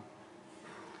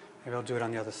 Maybe I'll do it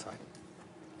on the other side.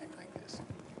 Like this.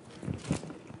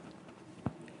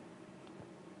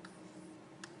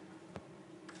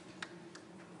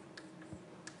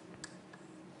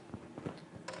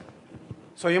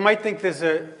 So you might think there's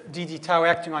a dd tau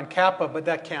acting on kappa, but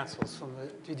that cancels from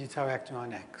the dd tau acting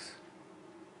on x.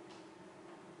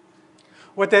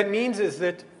 What that means is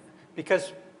that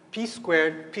because p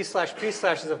squared, p slash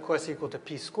is of course equal to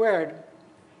p squared,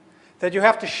 that you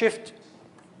have to shift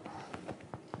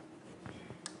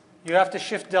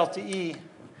delta E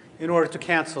in order to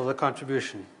cancel the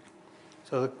contribution.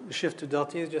 So the shift to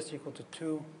delta E is just equal to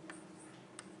 2.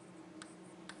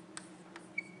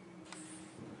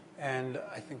 And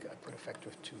I think I put a factor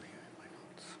of 2 here in my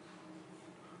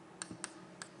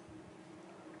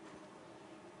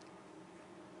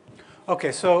notes.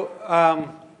 Okay, so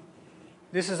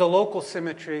this is a local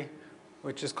symmetry,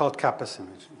 which is called kappa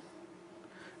symmetry.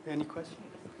 Any questions?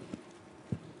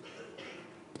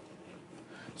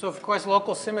 So, of course,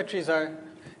 local symmetries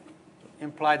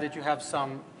imply that you have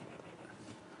some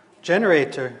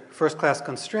generator first-class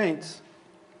constraints.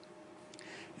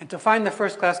 And to find the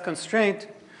first-class constraint,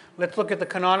 let's look at the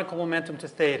canonical momentum to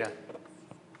theta.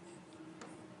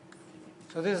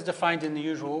 So this is defined in the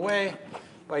usual way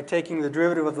by taking the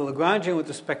derivative of the Lagrangian with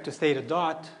respect to theta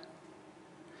dot.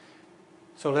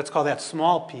 So let's call that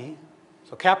small p.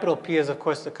 So capital P is, of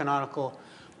course, the canonical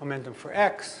momentum for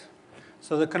x.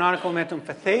 So the canonical momentum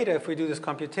for theta, if we do this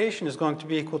computation, is going to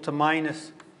be equal to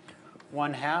minus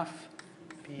 1/2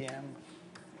 pm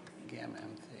gamma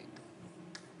m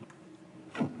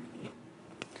theta.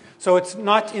 So it's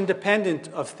not independent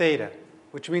of theta,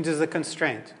 which means it's a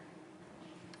constraint.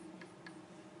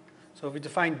 So if we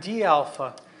define d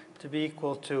alpha to be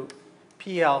equal to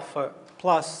p alpha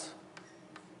plus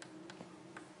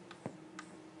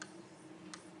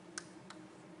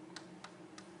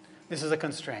this is a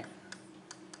constraint.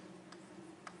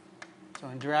 So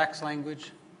in Dirac's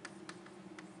language,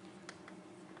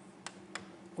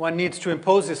 one needs to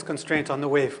impose this constraint on the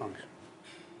wave function.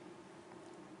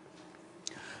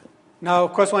 Now,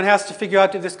 of course, one has to figure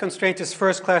out if this constraint is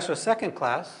first class or second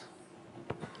class.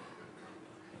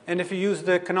 And if you use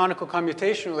the canonical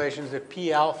commutation relations that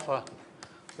p alpha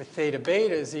with theta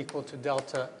beta is equal to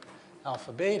delta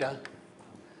alpha beta,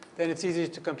 then it's easy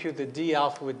to compute that d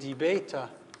alpha with d beta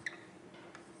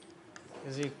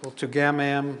is equal to gamma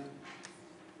m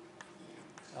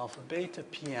alpha beta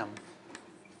pm,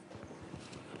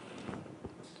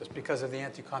 just because of the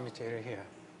anti-commutator here.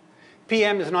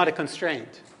 Pm is not a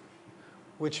constraint,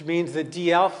 which means that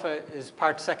d alpha is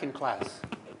part second class.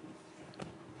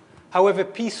 However,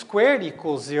 p squared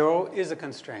equals 0 is a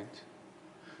constraint.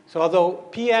 So although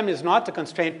pm is not the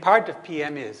constraint, part of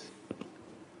pm is.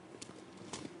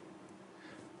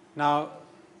 Now,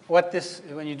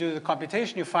 when you do the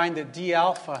computation, you find that d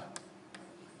alpha,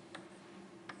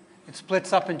 it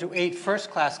splits up into 8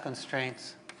 first-class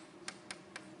constraints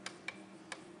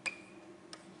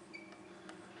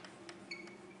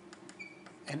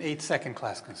and 8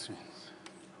 second-class constraints.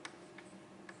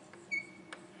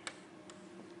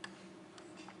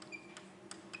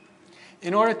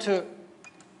 In order to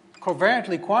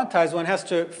covariantly quantize, one has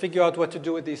to figure out what to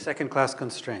do with these second-class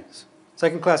constraints.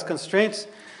 Second-class constraints,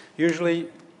 usually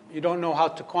you don't know how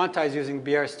to quantize using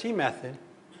BRST method.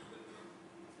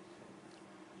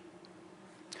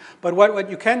 But what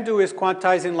you can do is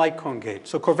quantize in light cone gauge.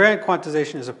 So covariant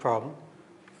quantization is a problem.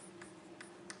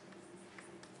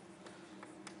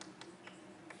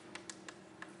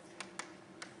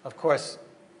 Of course,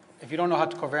 if you don't know how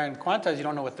to covariant quantize, you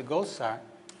don't know what the ghosts are.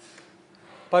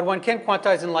 But one can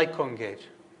quantize in light cone gauge.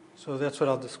 So that's what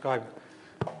I'll describe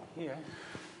here.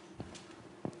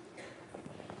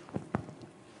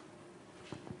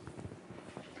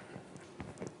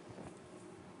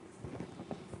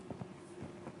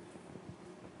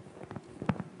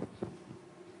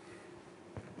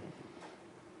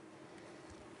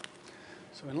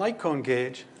 So in light cone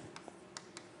gauge,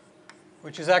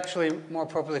 which is actually more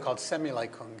appropriately called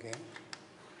semi-light cone gauge,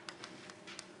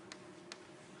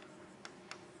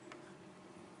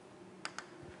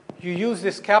 you use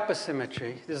this kappa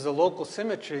symmetry, this is a local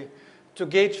symmetry, to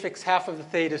gauge fix half of the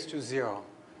thetas to 0.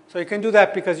 So you can do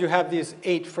that because you have these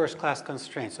 8 first-class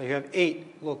constraints. So you have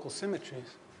 8 local symmetries.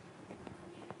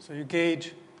 So you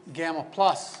gauge gamma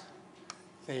plus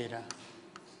theta,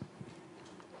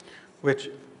 which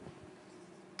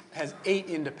has 8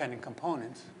 independent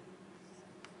components.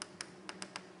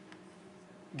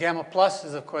 Gamma plus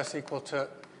is, of course, equal to,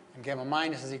 and gamma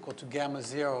minus is equal to gamma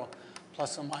 0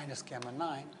 plus or minus gamma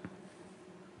 9.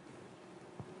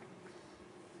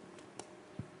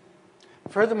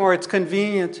 Furthermore, it's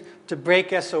convenient to break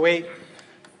SO8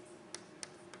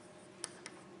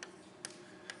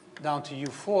 down to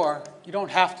U4. You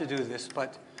don't have to do this,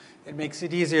 but it makes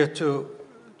it easier to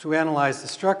analyze the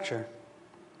structure.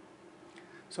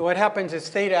 So what happens is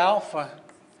theta alpha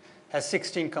has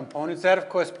 16 components. That, of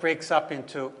course, breaks up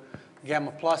into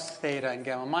gamma plus theta and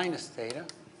gamma minus theta,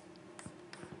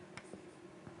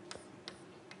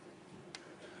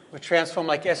 which transform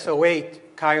like SO8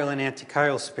 chiral and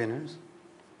antichiral spinors.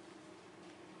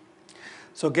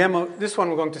 So gamma, this one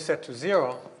we're going to set to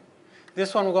 0.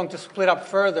 This one we're going to split up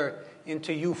further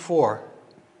into U4.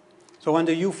 So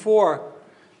under U4,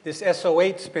 this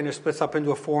SO8 spinor splits up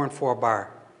into a 4 and 4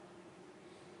 bar.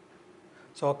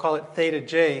 So I'll call it theta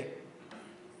j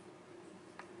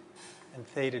and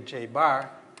theta j bar,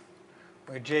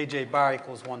 where jj bar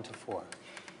equals 1 to 4.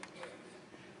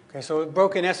 Okay, so we've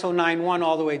broken SO91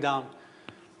 all the way down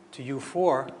to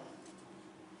U4.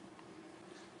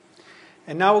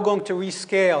 And now we're going to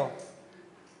rescale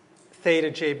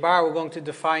theta j bar. We're going to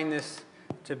define this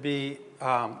to be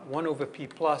 1 over p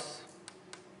plus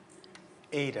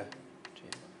eta j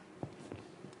bar.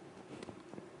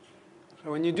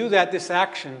 So when you do that, this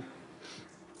action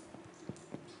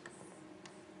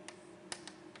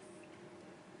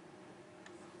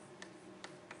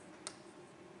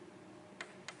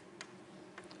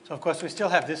so of course we still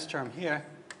have this term here.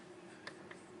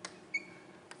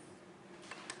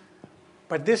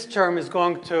 But this term is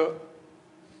going to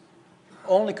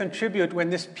only contribute when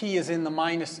this p is in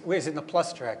the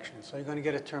plus direction. So you're going to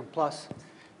get a term plus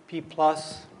p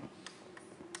plus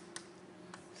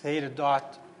theta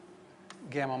dot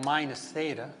gamma minus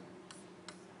theta.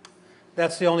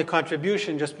 That's the only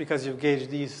contribution just because you've gauged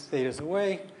these thetas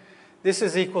away. This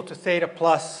is equal to theta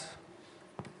plus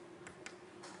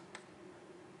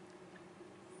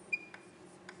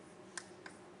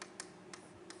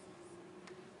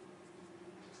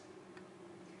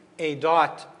a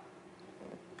dot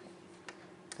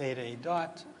theta a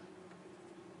dot,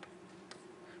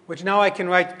 which now I can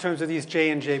write in terms of these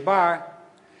j and j bar,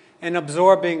 and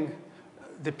absorbing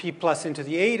the p plus into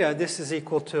the eta, this is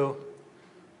equal to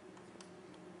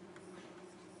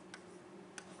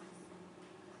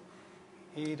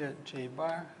eta j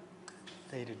bar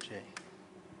theta j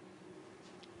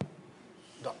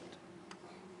dot.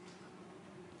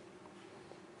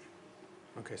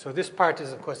 Okay, so this part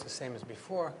is, of course, the same as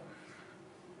before.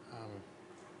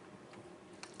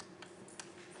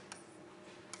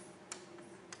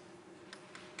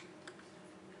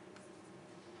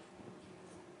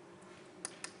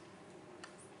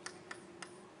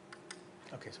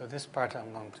 Okay, so this part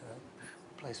I'm going to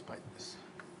replace by this.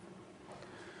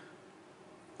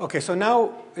 Okay, so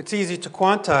now it's easy to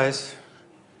quantize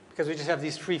because we just have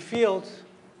these free fields.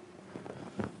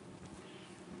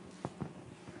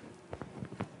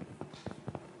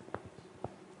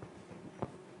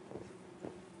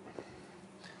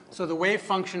 So the wave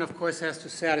function, of course, has to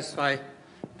satisfy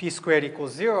p squared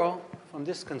equals 0 from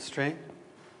this constraint.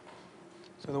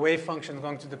 So the wave function is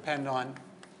going to depend on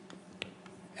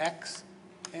x,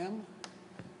 m.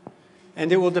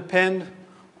 And it will depend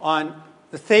on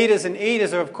the thetas and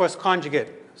etas are, of course, conjugate.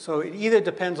 So it either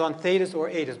depends on thetas or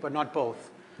etas, but not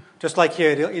both. Just like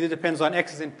here, it either depends on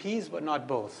x's and p's, but not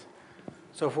both.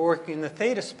 So if we're working in the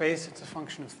theta space, it's a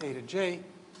function of theta j.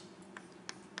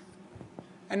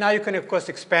 And now you can, of course,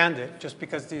 expand it, just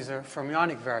because these are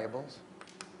fermionic variables.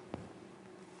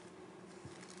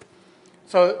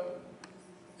 So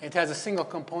it has a single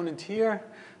component here.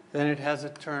 Then it has a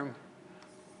term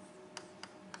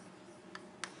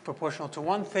proportional to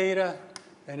 1 theta.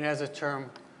 Then it has a term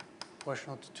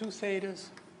proportional to 2 thetas.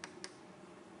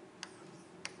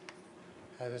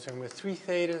 It has a term with 3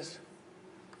 thetas.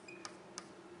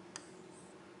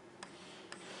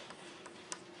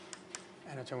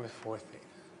 And a term with 4 theta.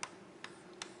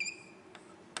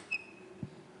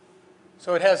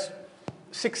 So it has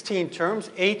 16 terms.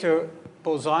 8 are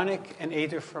bosonic and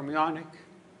 8 are fermionic.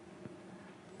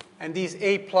 And these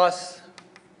A plus,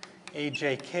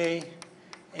 AJK,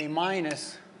 A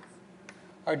minus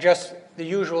are just the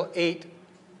usual 8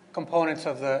 components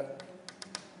of the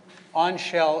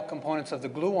on-shell components of the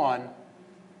gluon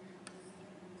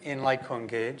in light cone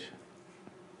gauge.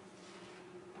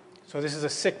 So this is a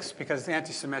 6 because it's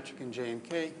antisymmetric in J and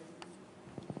K.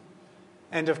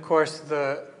 And of course,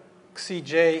 the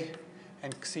CJ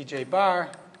and CJ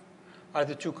bar are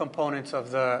the 2 components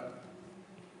of the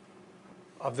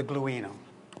gluino.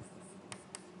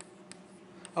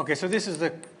 Okay, so this is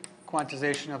the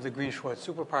quantization of the Green-Schwarz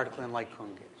superparticle in light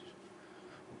cone gauge.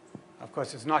 Of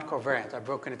course, it's not covariant. I've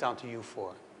broken it down to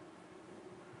U4.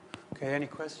 Okay, any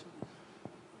questions?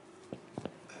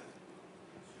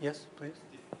 Yes, please.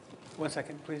 1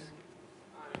 second, please.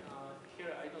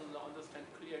 Here I don't understand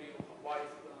clearly why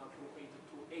from 8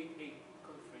 to 8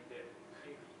 constraint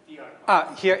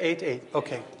there. Here 8, 8.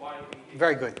 Okay. Why 8?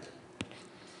 Very good.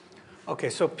 Okay,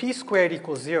 so p squared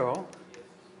equals 0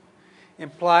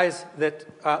 implies that,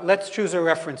 let's choose a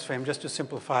reference frame just to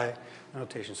simplify the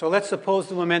notation. So let's suppose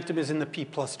the momentum is in the p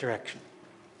plus direction.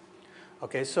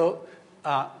 Okay, so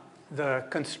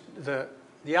the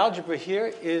algebra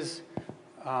here is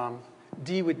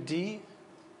d with d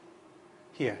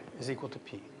here is equal to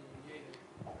p.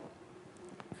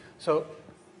 So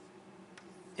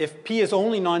if p is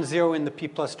only non-zero in the p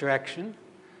plus direction,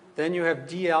 then you have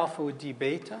d alpha with d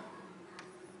beta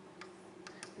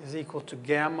is equal to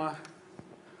gamma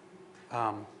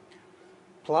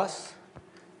plus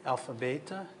alpha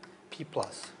beta p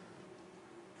plus.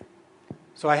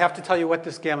 So I have to tell you what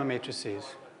this gamma matrix is.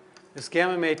 This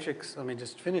gamma matrix, let me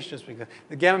just finish this because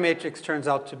the gamma matrix turns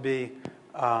out to be,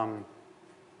 it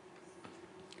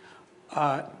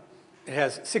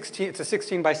has 16, it's a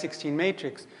 16 by 16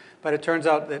 matrix, but it turns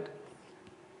out that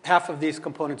half of these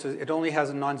components, it only has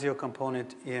a non-zero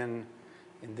component in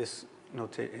this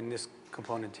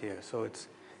component here. So it's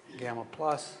gamma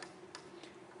plus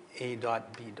A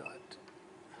dot B dot.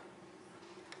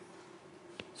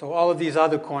 So all of these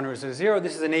other corners are 0.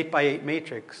 This is an 8 by 8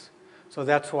 matrix. So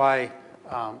that's why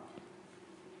there are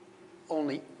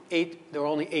only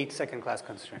 8 second-class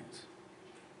constraints.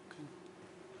 Okay.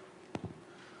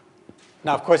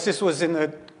 Now, of course, this was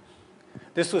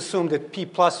assumed that P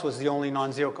plus was the only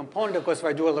non-zero component. Of course, if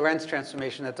I do a Lorentz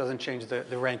transformation, that doesn't change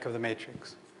the rank of the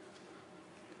matrix.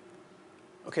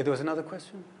 Okay, there was another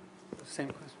question? The same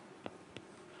question.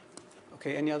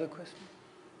 Okay, any other question?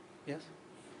 Yes?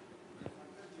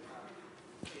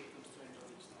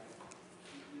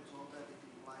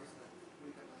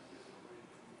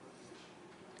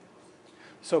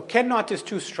 So cannot is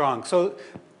too strong. So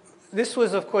this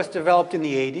was, of course, developed in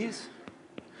the 80s.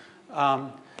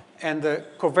 And the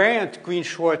covariant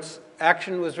Green-Schwarz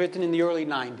action was written in the early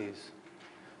 90s.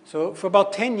 So for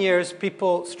about 10 years,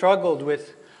 people struggled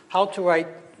with how to write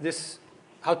this,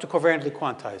 how to covariantly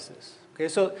quantize this. Okay,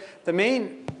 so the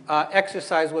main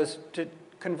exercise was to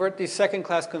convert these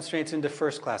second-class constraints into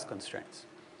first-class constraints.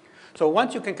 So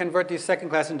once you can convert these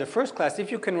second-class into first-class,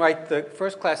 if you can write the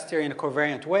first-class theory in a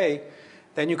covariant way,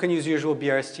 then you can use the usual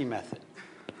BRST method.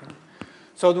 Okay.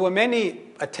 So there were many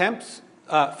attempts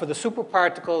for the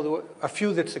superparticle. There were a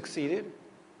few that succeeded.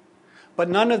 But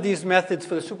none of these methods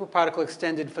for the superparticle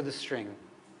extended for the string.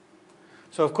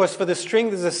 So, of course, for the string,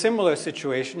 there's a similar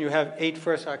situation. You have 8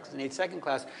 first-class and 8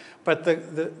 second-class. But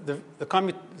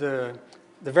the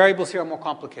variables here are more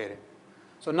complicated.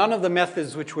 So none of the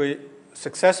methods which were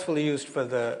successfully used for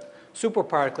the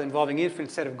superparticle involving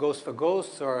infinite set of ghosts for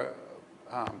ghosts or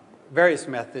various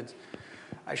methods.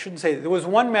 I shouldn't say, there was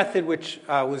one method which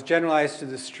was generalized to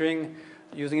the string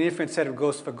using an infinite set of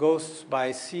ghosts for ghosts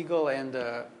by Siegel and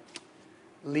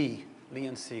Lee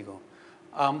and Siegel.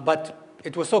 But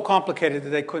it was so complicated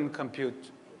that they couldn't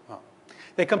compute. Well,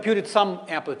 they computed some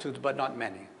amplitudes, but not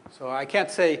many. So I can't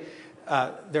say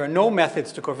there are no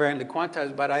methods to covariantly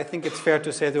quantize, but I think it's fair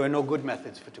to say there are no good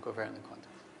methods to covariantly quantize.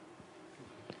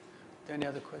 Are there any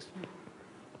other questions?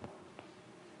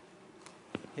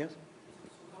 Yes? So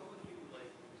how would you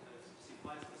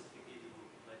specify specification?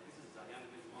 Like this is a young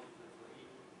bit one for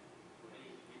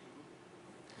any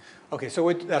group? Okay,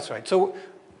 so that's right. So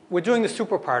we're doing the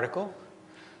superparticle.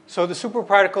 So the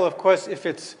superparticle, of course, if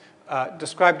it's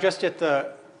described just at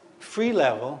the free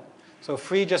level, So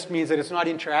free just means that it's not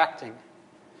interacting.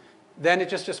 Then it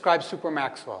just describes super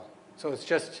Maxwell. So it's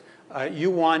just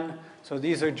U1. So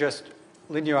these are just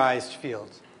linearized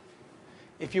fields.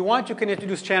 If you want, you can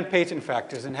introduce Chan-Payton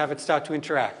factors and have it start to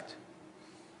interact.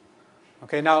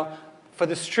 Okay, now, for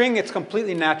the string, it's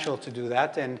completely natural to do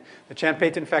that. And the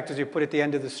Chan-Payton factors you put at the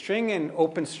end of the string. And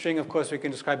open string, of course, we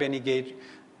can describe any gauge.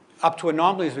 Up to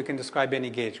anomalies, we can describe any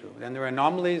gauge group. Then there are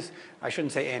anomalies. I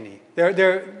shouldn't say any. There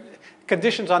are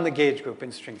conditions on the gauge group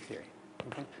in string theory.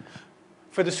 Okay?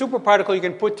 For the superparticle, you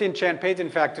can put in Chan-Payton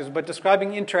factors, but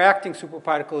describing interacting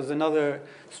superparticle is another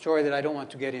story that I don't want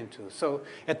to get into. So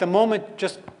at the moment,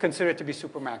 just consider it to be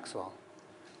super Maxwell.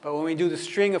 But when we do the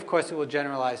string, of course, it will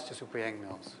generalize to super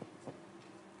Yang-Mills.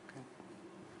 Okay?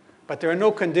 But there are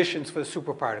no conditions for the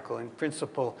superparticle. In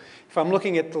principle, if I'm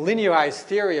looking at the linearized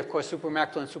theory, of course, super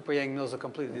Maxwell and super Yang-Mills are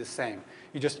completely the same.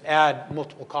 You just add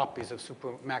multiple copies of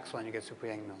super Maxwell and you get super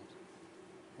Yang-Mills.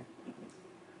 Okay?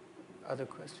 Other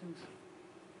questions?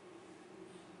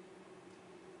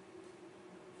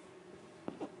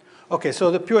 Okay,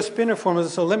 so the pure Spinor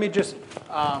formalism. So let me just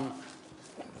I'll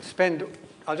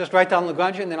just write down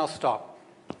Lagrangian and then I'll stop.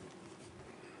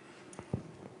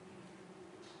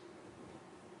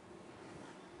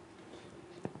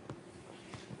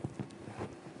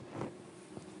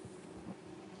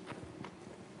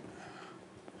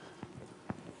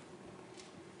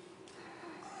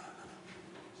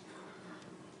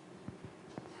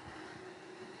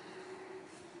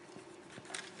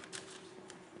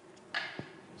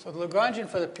 So the Lagrangian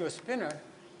for the pure spinor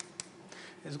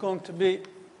is going to be,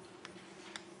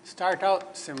 start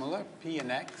out similar, P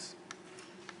and X.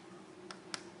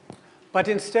 But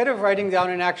instead of writing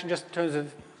down an action just in terms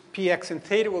of Px and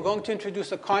theta, we're going to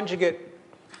introduce a conjugate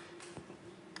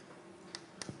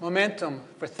momentum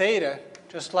for theta,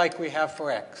 just like we have for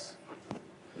X.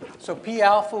 So P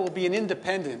alpha will be an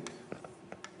independent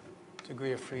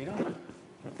degree of freedom.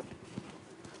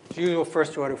 It's usual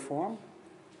first order form.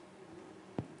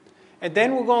 And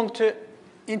then we're going to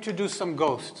introduce some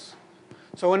ghosts.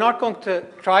 So we're not going to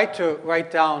try to write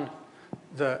down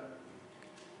the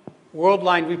world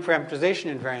line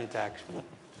reparameterization invariant action.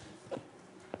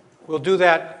 We'll do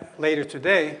that later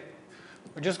today.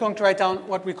 We're just going to write down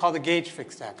what we call the gauge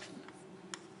fixed action.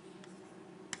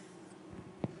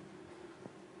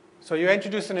 So you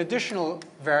introduce an additional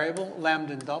variable,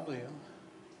 lambda and W.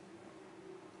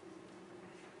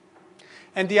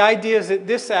 And the idea is that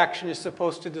this action is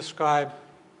supposed to describe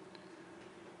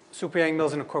super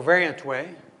Yang-Mills in a covariant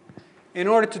way. In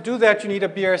order to do that, you need a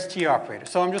BRST operator.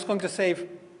 So I'm just going to save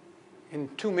in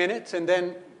 2 minutes, and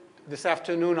then this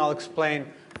afternoon I'll explain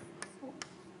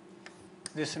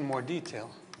this in more detail.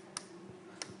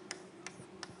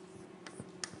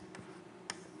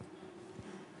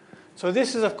 So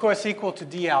this is, of course, equal to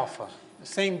d alpha, the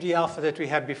same d alpha that we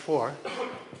had before.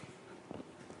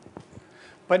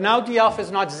 But now d alpha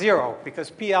is not 0 because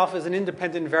p alpha is an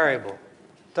independent variable.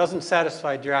 It doesn't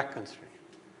satisfy Dirac constraint.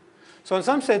 So in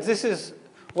some sense, this is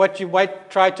what you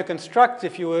might try to construct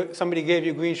if somebody gave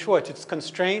you Green-Schwarz. It's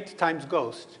constraint times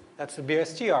ghost. That's the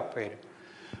BRST operator.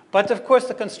 But of course,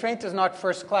 the constraint is not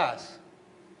first class.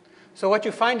 So what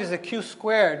you find is that q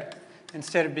squared,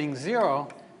 instead of being 0,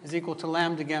 is equal to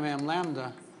lambda gamma m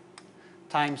lambda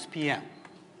times pm,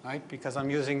 right? Because I'm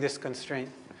using this constraint,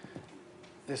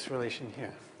 this relation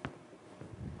here.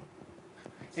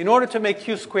 In order to make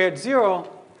q squared 0,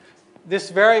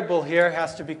 this variable here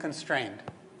has to be constrained.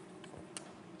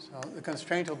 So the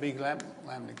constraint will be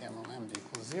lambda gamma lambda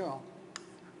equals 0.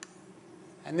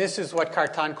 And this is what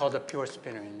Cartan called a pure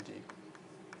spinor in D.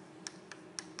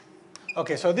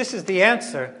 Okay, so this is the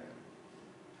answer.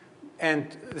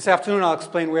 And this afternoon I'll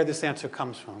explain where this answer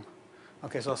comes from.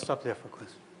 Okay, so I'll stop there for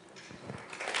questions.